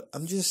world, but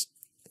I'm just,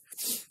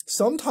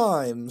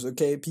 sometimes,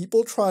 okay,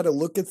 people try to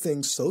look at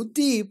things so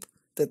deep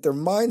that their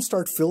minds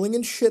start filling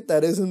in shit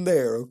that isn't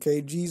there,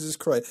 okay? Jesus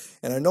Christ.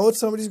 And I know what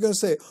somebody's going to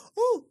say,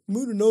 oh,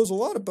 Muda knows a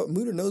lot about,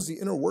 Muda knows the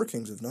inner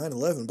workings of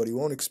 9/11, but he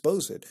won't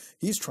expose it.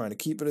 He's trying to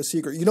keep it a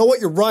secret. You know what?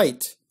 You're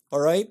right, all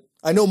right?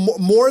 I know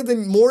more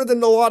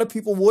than a lot of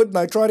people would, and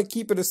I try to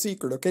keep it a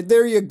secret, okay?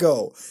 There you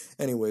go.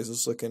 Anyways,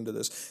 let's look into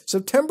this.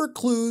 September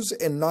clues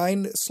and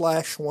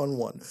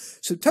 9/11.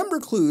 September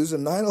clues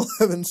and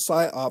 9/11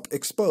 PSYOP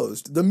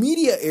exposed. The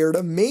media aired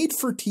a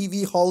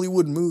made-for-TV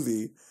Hollywood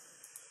movie.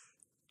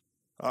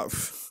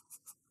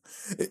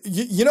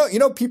 You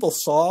know, people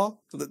saw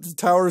the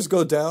towers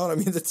go down. I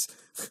mean,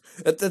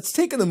 that's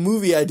taking the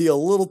movie idea a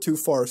little too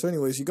far. So,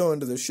 anyways, you go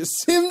into this shit.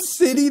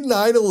 SimCity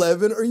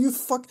 9/11. Are you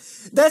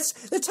That's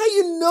how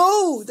you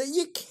know that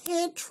you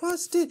can't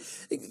trust it.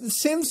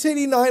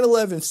 SimCity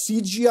 9/11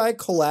 CGI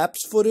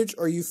collapse footage.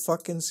 Are you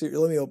fucking serious?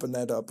 Let me open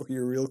that up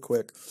here real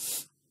quick.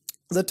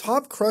 The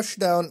top crush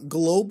down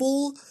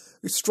global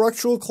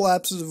structural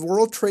collapses of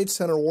World Trade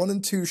Center 1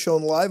 and 2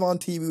 shown live on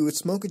TV with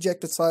smoke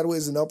ejected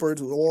sideways and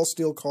upwards with all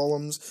steel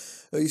columns.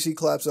 You see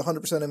collapse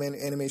 100%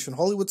 animation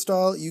Hollywood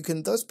style. You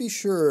can thus be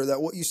sure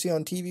that what you see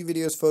on TV,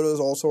 videos, photos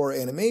also are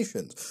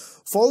animations.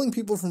 Falling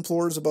people from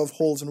floors above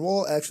holes in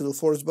wall. Actually, the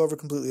floors above are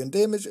completely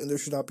undamaged and there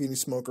should not be any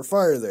smoke or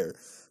fire there.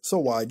 So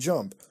why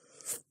jump?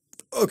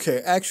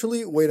 Okay,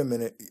 actually, wait a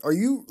minute. Are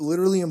you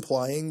literally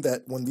implying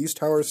that when these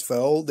towers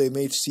fell, they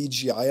made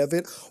CGI of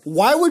it?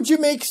 Why would you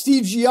make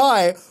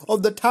CGI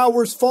of the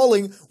towers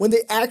falling when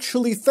they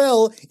actually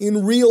fell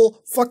in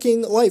real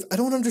fucking life? I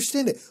don't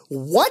understand it.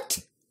 What?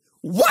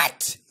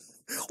 What?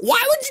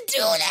 Why would you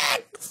do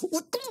that?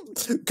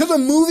 Because a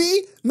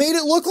movie made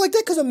it look like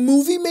that? Because a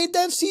movie made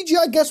that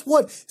CGI? Guess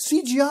what?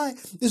 CGI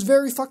is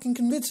very fucking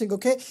convincing,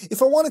 okay?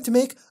 If I wanted to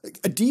make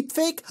a deep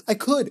fake, I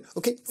could,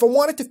 okay? If I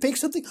wanted to fake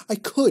something, I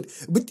could.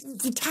 But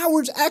the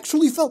towers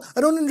actually fell.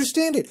 I don't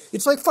understand it.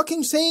 It's like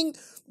fucking saying...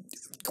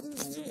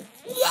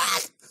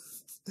 What?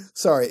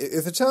 Sorry,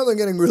 if it sounds like I'm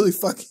getting really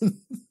fucking...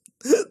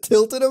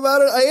 tilted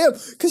about it, I am,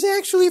 because they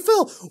actually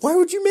fell. Why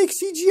would you make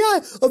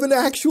CGI of an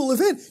actual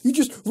event? You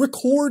just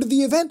record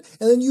the event,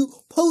 and then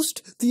you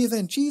post the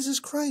event. Jesus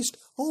Christ.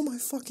 Oh my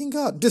fucking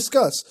God.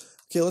 Discuss.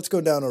 Okay, let's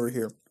go down over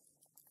here.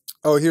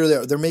 Oh, here they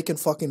are. They're making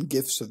fucking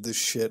GIFs of this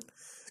shit.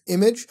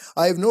 Image.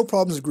 I have no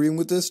problems agreeing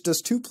with this.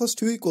 Does 2 plus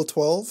 2 equal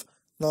 12?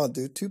 No,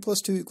 dude. 2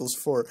 plus 2 equals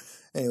 4.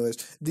 Anyways,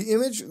 the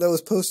image that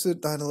was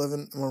posted,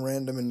 9/11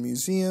 memorandum in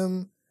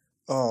museum.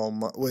 Oh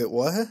my, wait,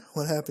 what?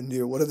 What happened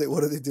here? What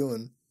are they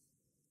doing?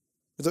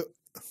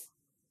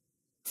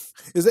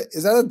 Is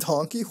that a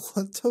donkey?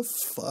 What the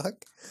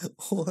fuck?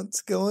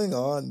 What's going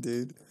on,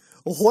 dude?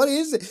 What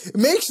is it? It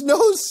makes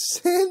no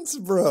sense,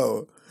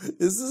 bro.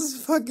 This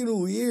is fucking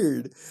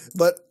weird.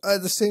 But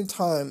at the same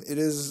time, it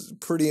is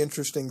pretty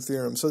interesting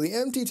theorem. So the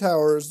empty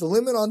towers, the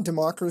limit on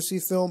democracy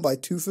film by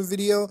Tufa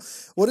video.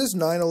 What is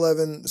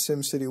 9/11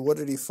 SimCity? What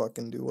did he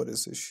fucking do? What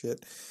is this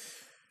shit?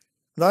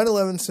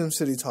 9/11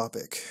 SimCity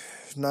topic.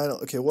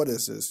 Okay, what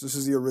is this? This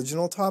is the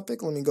original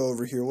topic? Let me go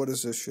over here. What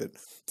is this shit?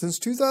 Since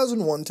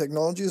 2001,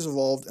 technology has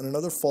evolved and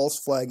another false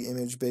flag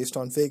image based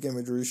on fake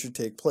imagery should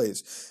take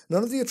place.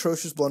 None of the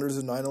atrocious blunders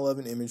of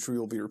 9/11 imagery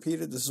will be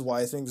repeated. This is why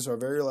I think this is our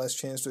very last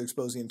chance to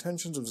expose the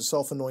intentions of the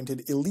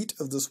self-anointed elite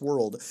of this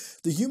world.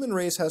 The human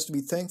race has to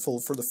be thankful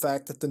for the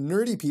fact that the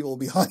nerdy people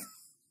behind...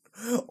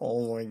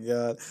 Oh my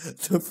God.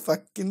 The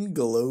fucking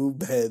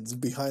globe heads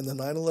behind the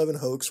 9/11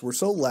 hoax were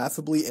so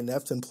laughably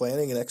inept in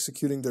planning and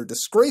executing their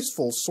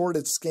disgraceful,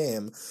 sordid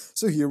scam.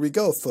 So here we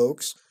go,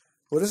 folks.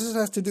 What does this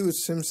have to do with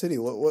SimCity?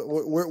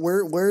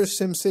 Where is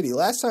SimCity?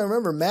 Last time I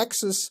remember,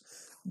 Maxis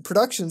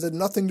Productions had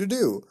nothing to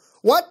do.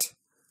 What?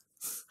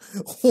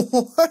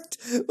 What?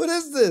 What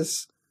is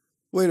this?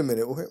 Wait a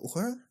minute.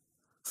 What?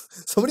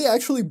 Somebody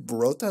actually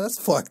wrote that? That's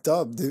fucked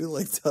up, dude.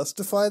 Like,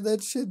 testified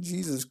that shit?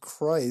 Jesus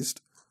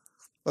Christ.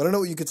 I don't know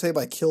what you could say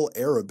by kill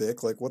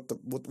Arabic. Like, what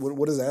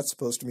is that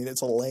supposed to mean?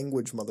 It's a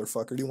language,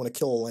 motherfucker. Do you want to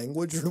kill a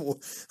language?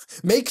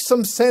 Make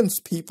some sense,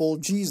 people.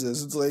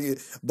 Jesus. It's like,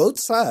 both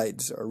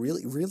sides are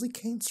really, really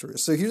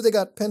cancerous. So here they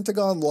got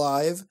Pentagon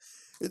Live.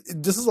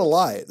 This is a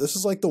lie. This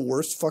is like the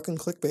worst fucking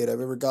clickbait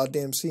I've ever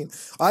goddamn seen.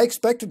 I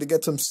expected to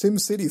get some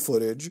SimCity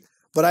footage,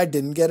 but I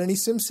didn't get any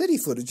SimCity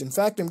footage. In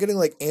fact, I'm getting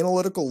like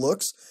analytical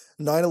looks,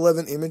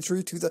 9/11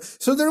 imagery, 2000.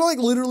 So they're like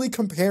literally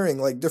comparing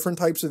like different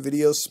types of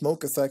videos,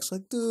 smoke effects.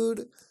 Like,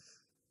 dude,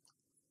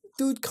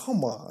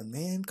 come on,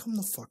 man, come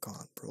the fuck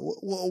on, bro.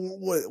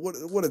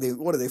 What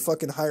are they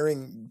fucking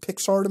hiring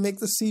Pixar to make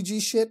the CG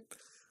shit?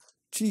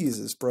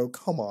 Jesus, bro,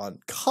 come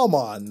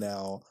on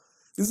now.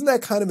 Isn't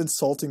that kind of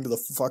insulting to the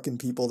fucking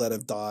people that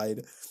have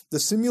died? The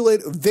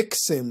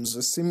Vicsims,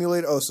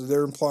 oh, so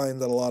they're implying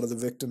that a lot of the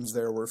victims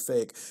there were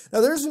fake.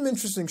 Now, there's some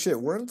interesting shit.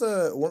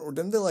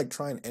 Didn't they, like,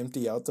 try and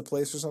empty out the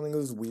place or something? It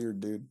was weird,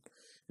 dude.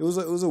 It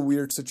was a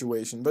weird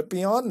situation. But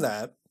beyond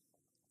that,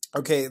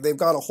 okay, they've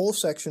got a whole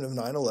section of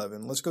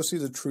 9/11. Let's go see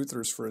the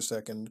truthers for a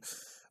second.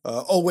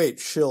 Oh wait,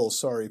 shill.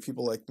 Sorry,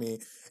 people like me.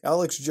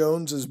 Alex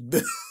Jones is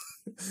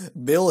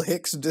Bill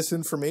Hicks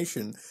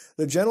disinformation.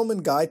 The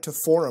Gentleman Guide to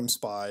Forum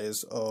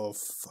Spies. Oh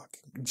fuck,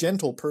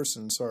 gentle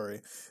person.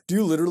 Sorry. Do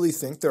you literally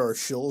think there are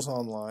shills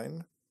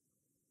online?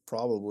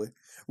 Probably.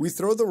 We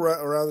throw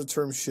around the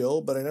term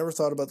shill, but I never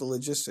thought about the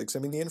logistics. I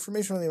mean, the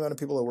information on the amount of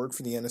people that work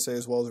for the NSA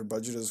as well as their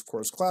budget is, of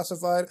course,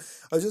 classified.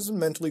 I was just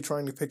mentally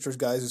trying to picture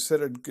guys who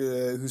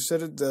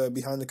sit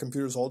behind the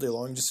computers all day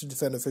long just to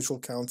defend official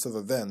accounts of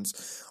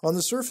events. On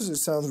the surface, it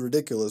sounds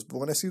ridiculous, but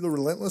when I see the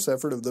relentless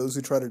effort of those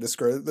who try to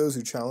discredit those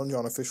who challenge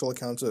on official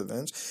accounts of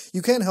events,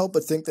 you can't help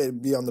but think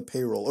they'd be on the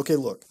payroll. Okay,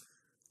 look.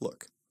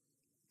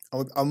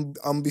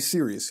 I'm be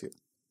serious here.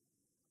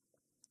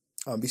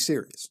 I'll be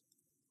serious.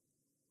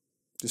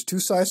 There's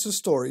two sides to the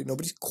story.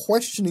 Nobody's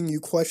questioning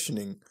you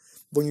questioning.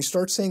 When you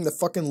start saying the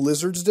fucking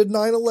lizards did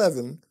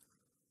 9/11,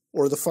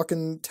 or the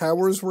fucking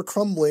towers were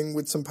crumbling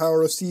with some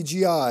power of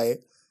CGI,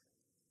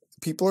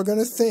 people are going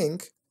to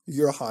think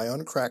you're high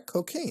on crack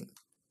cocaine.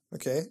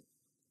 Okay?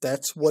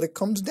 That's what it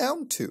comes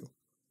down to.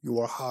 You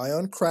are high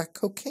on crack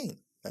cocaine.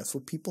 That's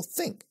what people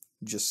think.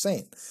 Just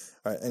saying.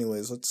 All right,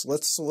 anyways, let's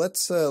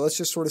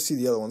just sort of see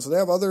the other one. So they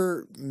have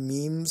other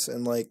memes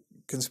and like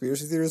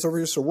conspiracy theories over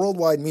here. So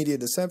worldwide media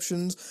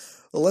deceptions.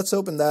 Well, let's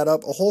open that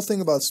up. A whole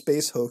thing about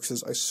space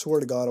hoaxes. I swear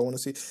to God, I want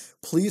to see.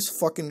 Please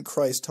fucking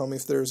Christ, tell me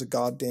if there's a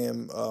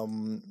goddamn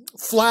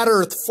flat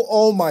Earth.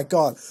 Oh my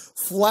God,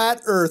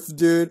 flat Earth,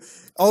 dude.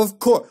 Of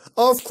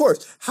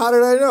course. How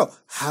did I know?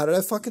 How did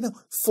I fucking know?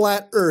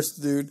 Flat Earth,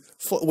 dude.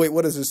 Wait,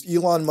 what is this?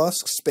 Elon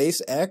Musk,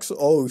 SpaceX?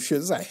 Oh shit,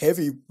 this is a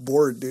heavy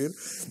board, dude.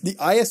 The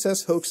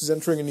ISS hoax is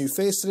entering a new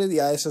phase today. The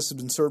ISS has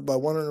been served by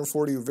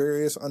 140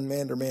 various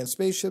unmanned or manned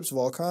spaceships of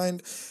all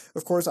kind.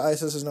 Of course,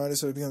 ISS is 90,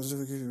 so it becomes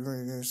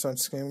such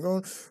scam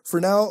going.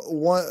 From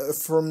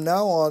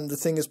now on, the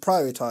thing is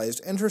privatized.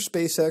 Enter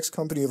SpaceX,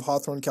 company of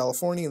Hawthorne,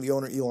 California, and the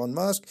owner Elon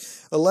Musk,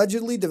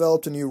 allegedly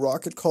developed a new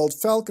rocket called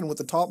Falcon with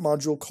a top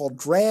module called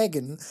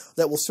Dragon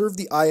that will serve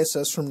the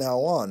ISS from now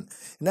on.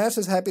 NASA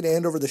is happy to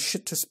hand over the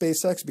shit to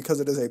SpaceX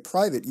because it is a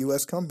private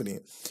U.S.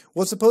 company.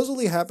 What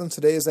supposedly happens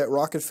today is that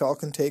rocket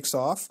Falcon takes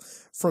off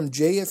from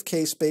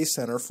JFK Space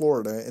Center,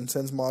 Florida, and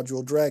sends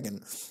module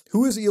Dragon.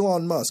 Who is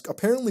Elon Musk?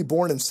 Apparently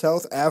born in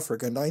South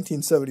Africa in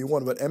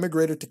 1971, but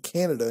emigrated to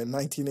Canada in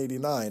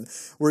 1989,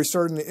 where he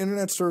started an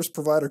internet service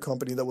provider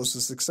company that was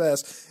a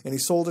success, and he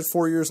sold it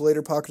 4 years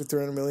later, pocketed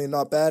 $300 million,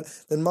 not bad.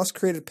 Then Musk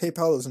created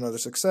PayPal, that was another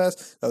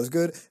success, that was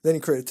good. Then he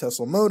created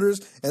Tesla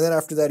Motors, and then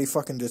after that he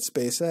fucking did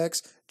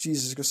SpaceX.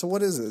 Jesus, so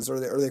what is this?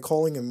 Are they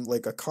calling him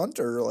like a cunt,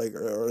 or like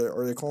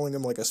are they calling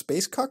him like a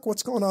space cuck?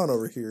 What's going on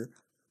over here?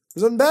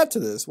 There's nothing bad to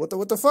this. What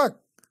the fuck?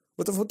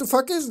 What the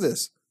fuck is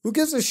this? Who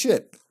gives a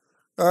shit?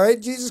 All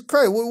right, Jesus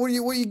Christ, what are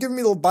you giving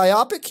me a little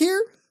biopic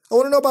here? I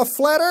want to know about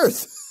flat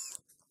Earth.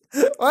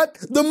 What?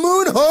 The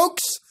moon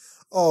hoax?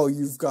 Oh,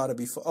 you've got to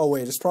be. Oh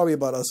wait, it's probably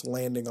about us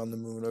landing on the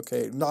moon.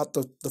 Okay, not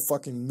the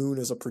fucking moon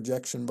as a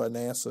projection by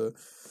NASA.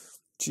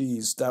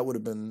 Jeez, that would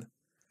have been.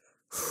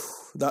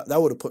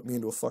 That would have put me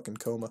into a fucking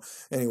coma.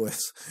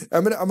 Anyways,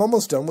 I'm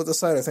almost done with the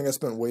site. I think I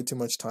spent way too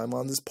much time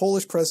on this.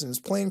 Polish president's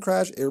plane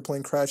crash,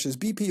 airplane crashes,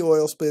 BP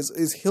oil spills.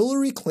 Is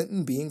Hillary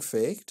Clinton being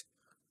faked?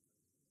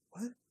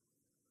 What?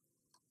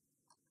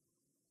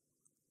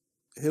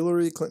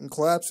 Hillary Clinton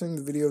collapsing.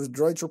 The video of the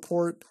Drudge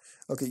Report.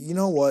 Okay, you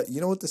know what? You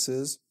know what this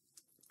is?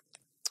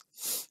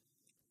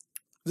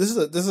 This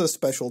is a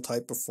special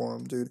type of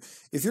forum, dude.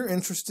 If you're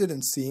interested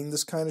in seeing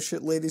this kind of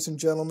shit, ladies and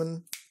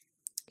gentlemen,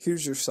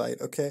 here's your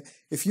site, okay?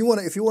 If you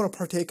want to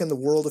partake in the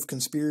world of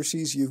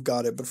conspiracies, you've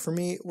got it. But for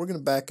me, we're going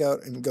to back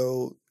out and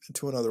go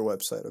to another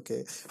website,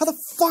 okay? How the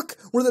fuck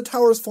were the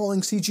towers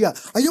falling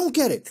CGI? I don't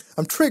get it.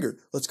 I'm triggered.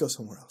 Let's go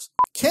somewhere else.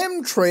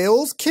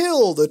 Chemtrails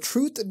kill, the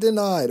truth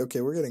denied.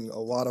 Okay, we're getting a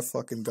lot of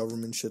fucking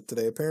government shit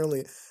today.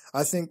 Apparently,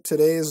 I think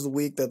today is the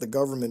week that the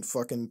government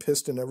fucking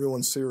pissed in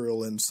everyone's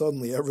cereal and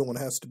suddenly everyone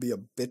has to be a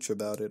bitch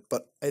about it.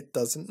 But it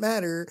doesn't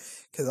matter,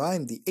 because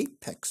I'm the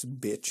apex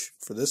bitch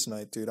for this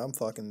night, dude. I'm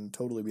fucking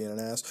totally being an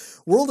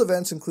ass. World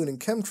events including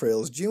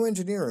chemtrails,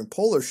 geoengineering,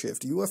 polar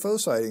shift, UFO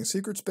sightings,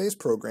 secret space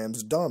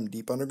programs, dumb,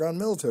 deep underground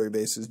military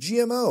bases,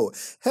 GMO,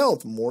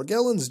 health,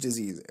 Morgellons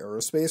disease,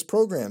 aerospace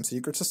programs,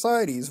 secret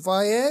societies,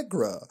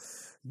 Viagra,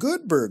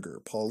 Good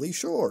Burger, Pauly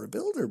Shore,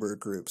 Bilderberg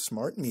Group,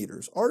 smart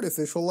meters,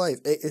 artificial life.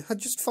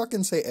 Just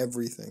fucking say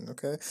everything,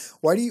 okay?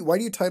 Why do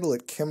you title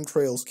it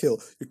Chemtrails Kill?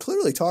 You're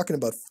clearly talking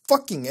about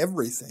fucking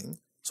everything.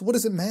 So what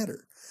does it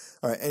matter?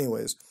 All right,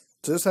 anyways.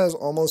 So this has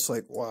almost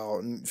like,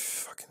 wow,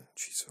 fucking,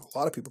 jeez, a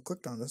lot of people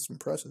clicked on this.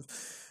 Impressive.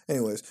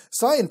 Anyways,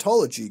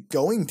 Scientology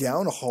going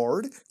down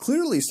hard.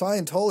 Clearly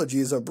Scientology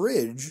is a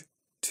bridge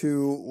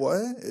to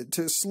what?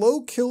 To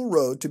slow kill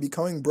road to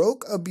becoming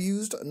broke,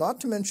 abused,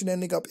 not to mention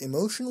ending up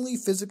emotionally,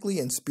 physically,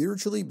 and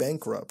spiritually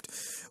bankrupt.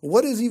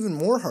 What is even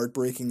more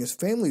heartbreaking is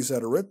families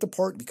that are ripped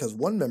apart because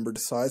one member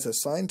decides that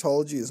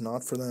Scientology is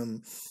not for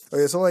them.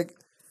 Okay, so like,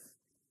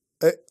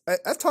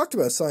 I've talked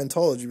about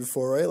Scientology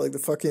before, right? Like the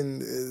fucking,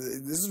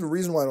 this is the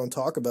reason why I don't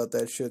talk about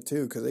that shit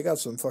too, because they got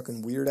some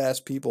fucking weird ass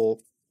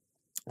people,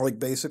 like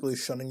basically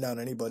shutting down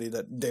anybody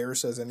that dare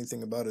says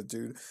anything about it,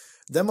 dude.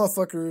 Them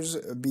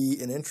motherfuckers be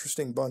an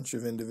interesting bunch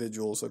of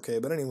individuals, okay?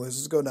 But anyways,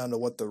 let's go down to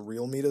what the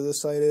real meat of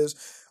this site is,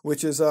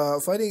 which is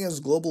fighting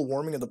against global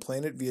warming of the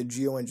planet via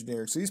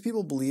geoengineering. So these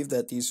people believe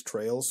that these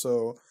trails,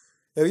 so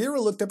have you ever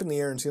looked up in the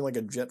air and seen like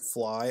a jet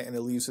fly and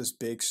it leaves this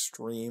big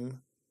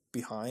stream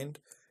behind?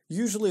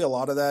 Usually a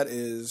lot of that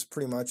is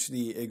pretty much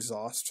the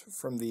exhaust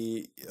from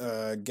the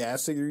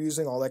gas that you're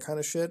using, all that kind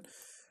of shit.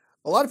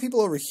 A lot of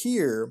people over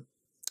here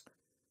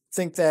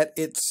think that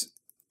it's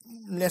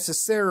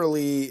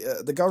necessarily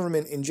the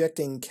government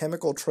injecting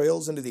chemical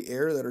trails into the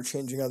air that are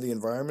changing how the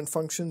environment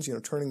functions, you know,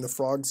 turning the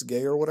frogs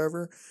gay or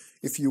whatever,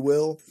 if you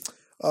will.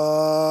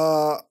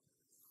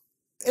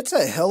 It's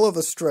a hell of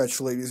a stretch,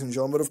 ladies and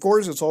gentlemen, but of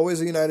course it's always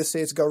the United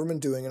States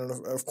government doing it,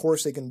 and of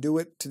course they can do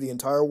it to the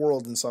entire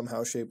world in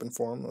somehow, shape, and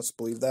form. Let's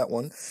believe that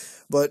one.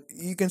 But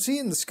you can see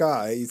in the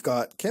sky, you've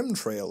got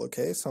chemtrail,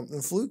 okay?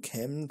 Something flew,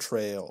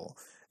 chemtrail.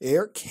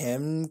 Air,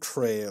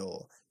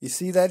 chemtrail. You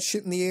see that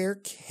shit in the air?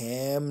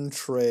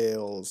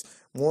 Chemtrails.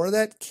 More of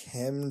that,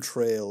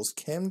 chemtrails.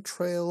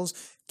 Chemtrails,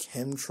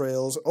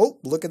 chemtrails. Oh,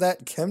 look at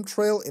that,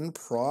 chemtrail in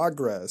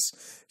progress.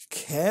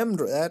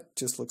 That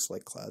just looks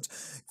like clouds.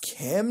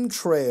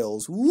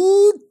 Chemtrails.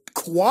 Woo!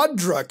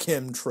 Quadra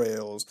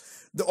chemtrails.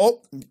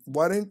 Oh,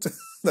 why didn't...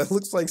 That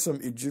looks like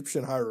some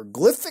Egyptian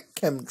hieroglyphic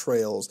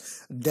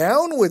chemtrails.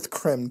 Down with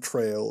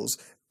chemtrails.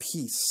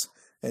 Peace.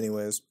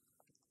 Anyways.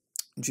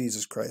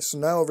 Jesus Christ. So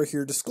now over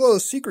here,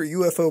 disclosed secret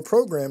UFO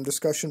program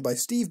discussion by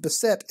Steve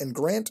Bissett and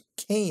Grant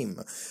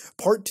Kame.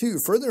 Part 2,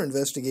 further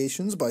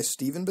investigations by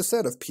Stephen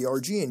Bissett of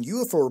PRG and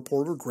UFO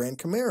reporter Grant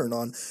Cameron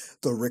on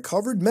the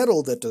recovered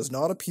metal that does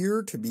not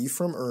appear to be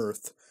from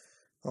Earth.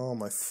 Oh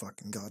my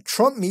fucking god.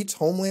 Trump meets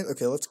Homeland...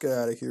 Okay, let's get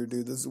out of here,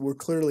 dude. We're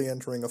clearly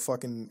entering a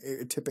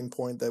fucking tipping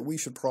point that we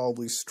should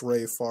probably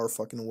stray far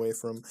fucking away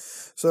from.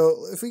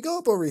 So, if we go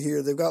up over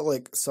here, they've got,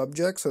 like,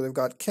 subjects, so they've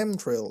got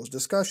chemtrails,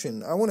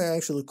 discussion. I want to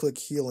actually click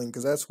healing,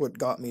 because that's what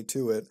got me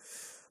to it.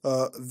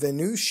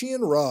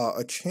 Venusian Ra,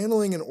 a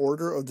channeling and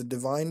order of the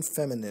divine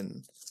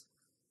feminine.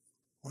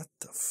 What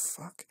the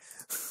fuck?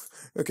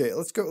 Okay,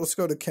 let's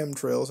go to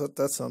chemtrails.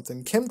 That's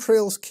something.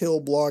 Chemtrails kill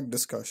blog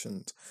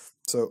discussions.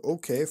 So,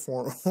 okay,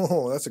 forum.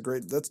 Oh, that's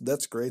great,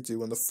 dude,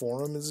 when the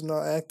forum is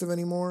not active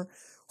anymore.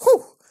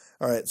 Whew!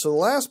 Alright, so the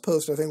last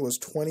post, I think, was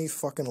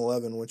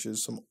 2011, which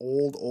is some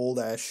old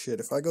ass shit.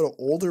 If I go to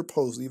older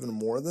posts even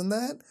more than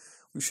that,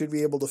 we should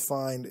be able to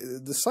find...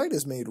 The site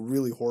is made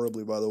really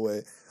horribly, by the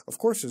way. Of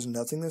course, there's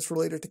nothing that's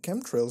related to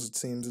chemtrails, it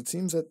seems. It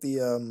seems that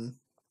the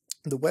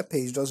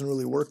webpage doesn't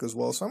really work as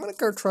well. So I'm going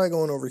to try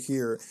going over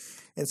here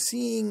and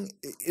seeing...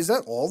 Is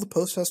that all the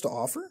post has to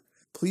offer?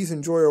 Please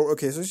enjoy.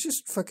 Okay, so it's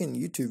just fucking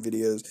YouTube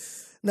videos.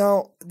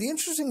 Now, the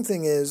interesting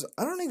thing is,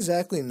 I don't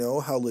exactly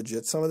know how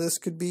legit some of this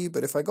could be,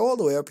 but if I go all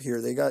the way up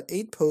here, they got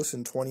 8 posts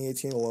in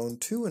 2018 alone,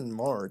 2 in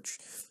March,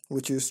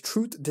 which is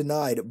Truth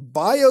Denied,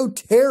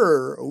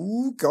 Bioterror,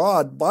 oh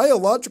god,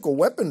 Biological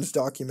Weapons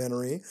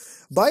Documentary.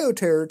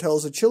 Bioterror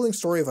tells a chilling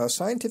story of how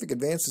scientific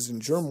advances in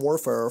germ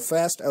warfare are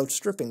fast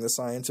outstripping the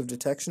science of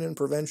detection and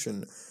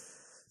prevention.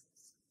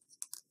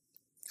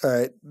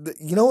 Alright,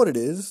 you know what it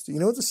is? You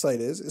know what the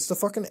site is? It's the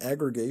fucking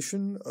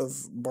aggregation of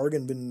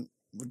bargain bin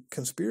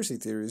conspiracy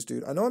theories,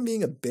 dude. I know I'm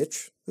being a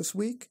bitch this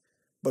week,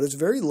 but it's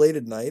very late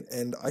at night,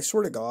 and I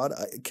swear to God,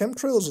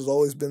 chemtrails has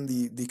always been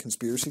the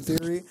conspiracy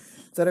theory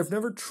that I've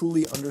never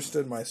truly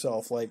understood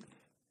myself. Like,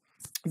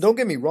 don't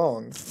get me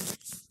wrong.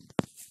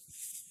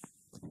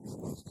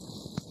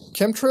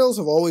 Chemtrails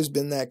have always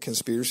been that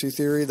conspiracy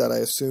theory that I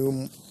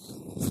assume...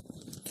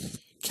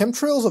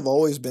 Chemtrails have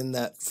always been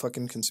that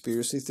fucking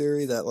conspiracy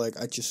theory that,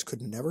 like, I just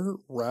could never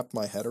wrap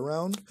my head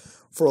around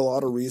for a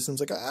lot of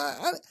reasons. Like,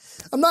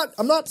 I'm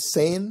not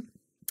saying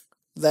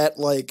that,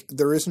 like,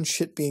 there isn't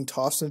shit being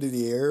tossed into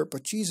the air,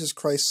 but Jesus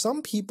Christ,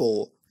 some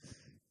people,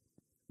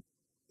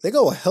 they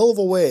go a hell of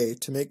a way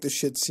to make this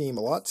shit seem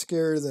a lot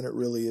scarier than it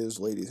really is,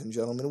 ladies and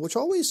gentlemen, which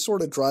always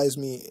sort of drives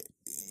me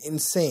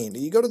insane.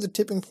 You go to the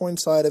tipping point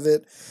side of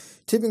it.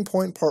 Tipping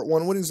point, part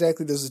 1. What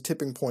exactly does a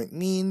tipping point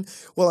mean?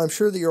 Well, I'm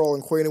sure that you're all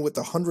acquainted with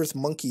the 100th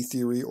monkey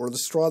theory, or the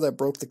straw that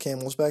broke the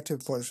camel's back.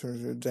 Tipping points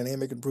are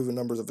dynamic and proven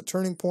numbers of a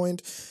turning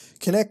point.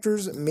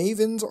 Connectors,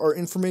 mavens are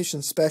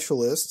information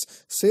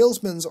specialists.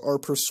 Salesmen are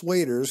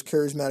persuaders,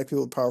 charismatic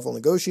people with powerful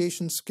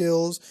negotiation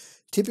skills.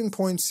 Tipping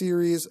point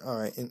series,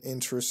 alright,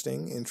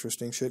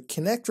 interesting shit.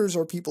 Connectors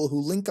are people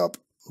who link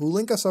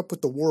us up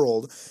with the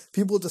world,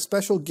 people with the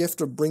special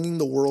gift of bringing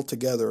the world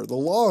together. The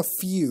law of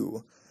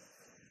few.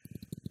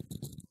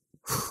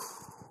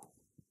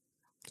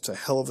 It's a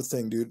hell of a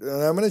thing, dude.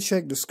 And I'm going to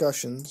check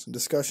discussions.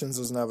 Discussions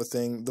doesn't have a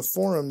thing. The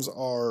forums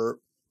are...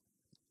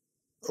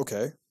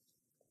 Okay.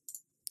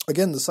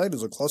 Again, the site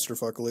is a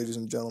clusterfuck, ladies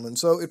and gentlemen.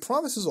 So it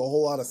promises a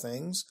whole lot of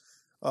things,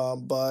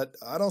 but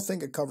I don't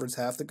think it covers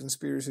half the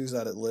conspiracies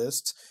that it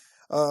lists.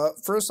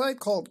 For a site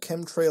called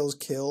Chemtrails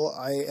Kill,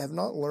 I have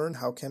not learned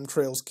how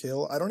chemtrails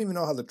kill. I don't even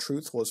know how the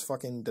truth was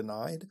fucking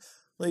denied,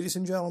 ladies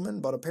and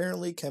gentlemen, but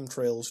apparently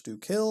chemtrails do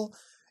kill,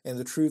 and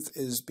the truth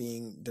is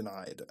being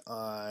denied.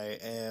 I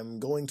am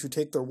going to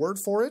take their word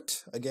for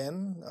it.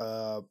 Again,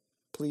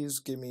 please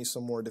give me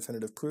some more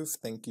definitive proof.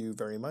 Thank you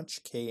very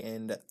much. K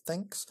and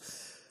thanks.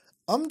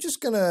 I'm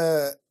just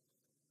gonna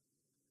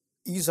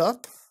ease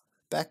up,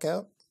 back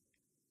out,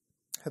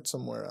 head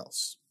somewhere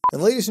else.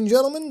 And ladies and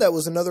gentlemen, that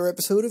was another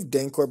episode of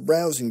Dank Web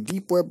Browsing,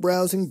 Deep Web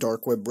Browsing,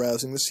 Dark Web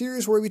Browsing, the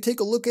series where we take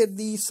a look at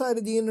the side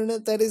of the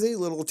internet that is a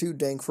little too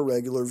dank for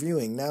regular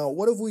viewing. Now,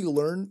 what have we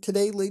learned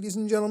today, ladies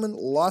and gentlemen?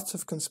 Lots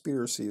of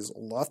conspiracies,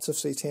 lots of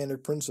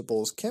satanic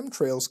principles,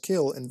 chemtrails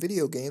kill, and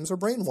video games are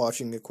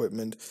brainwashing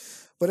equipment.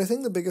 But I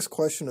think the biggest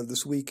question of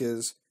this week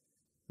is,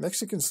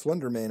 Mexican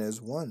Slender Man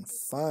is one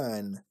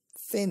fine,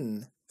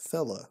 thin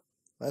fella.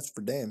 That's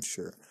for damn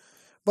sure.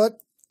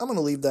 But I'm going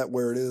to leave that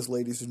where it is,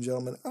 ladies and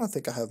gentlemen. I don't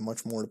think I have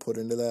much more to put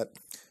into that.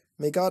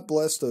 May God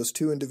bless those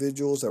two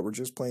individuals that were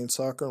just playing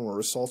soccer and were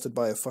assaulted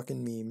by a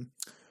fucking meme.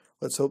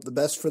 Let's hope the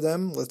best for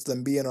them. Let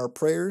them be in our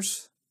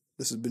prayers.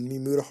 This has been me,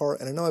 Mudahar,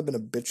 and I know I've been a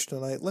bitch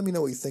tonight. Let me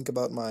know what you think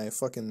about my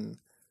fucking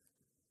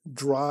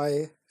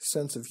dry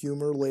sense of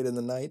humor late in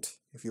the night.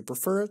 If you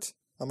prefer it,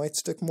 I might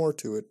stick more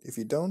to it. If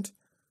you don't,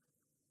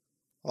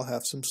 I'll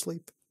have some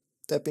sleep.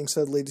 That being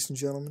said, ladies and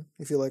gentlemen,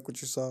 if you like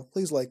what you saw,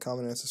 please like,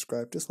 comment, and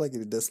subscribe. Dislike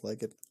it or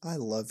dislike it. I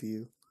love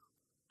you.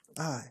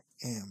 I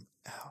am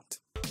out.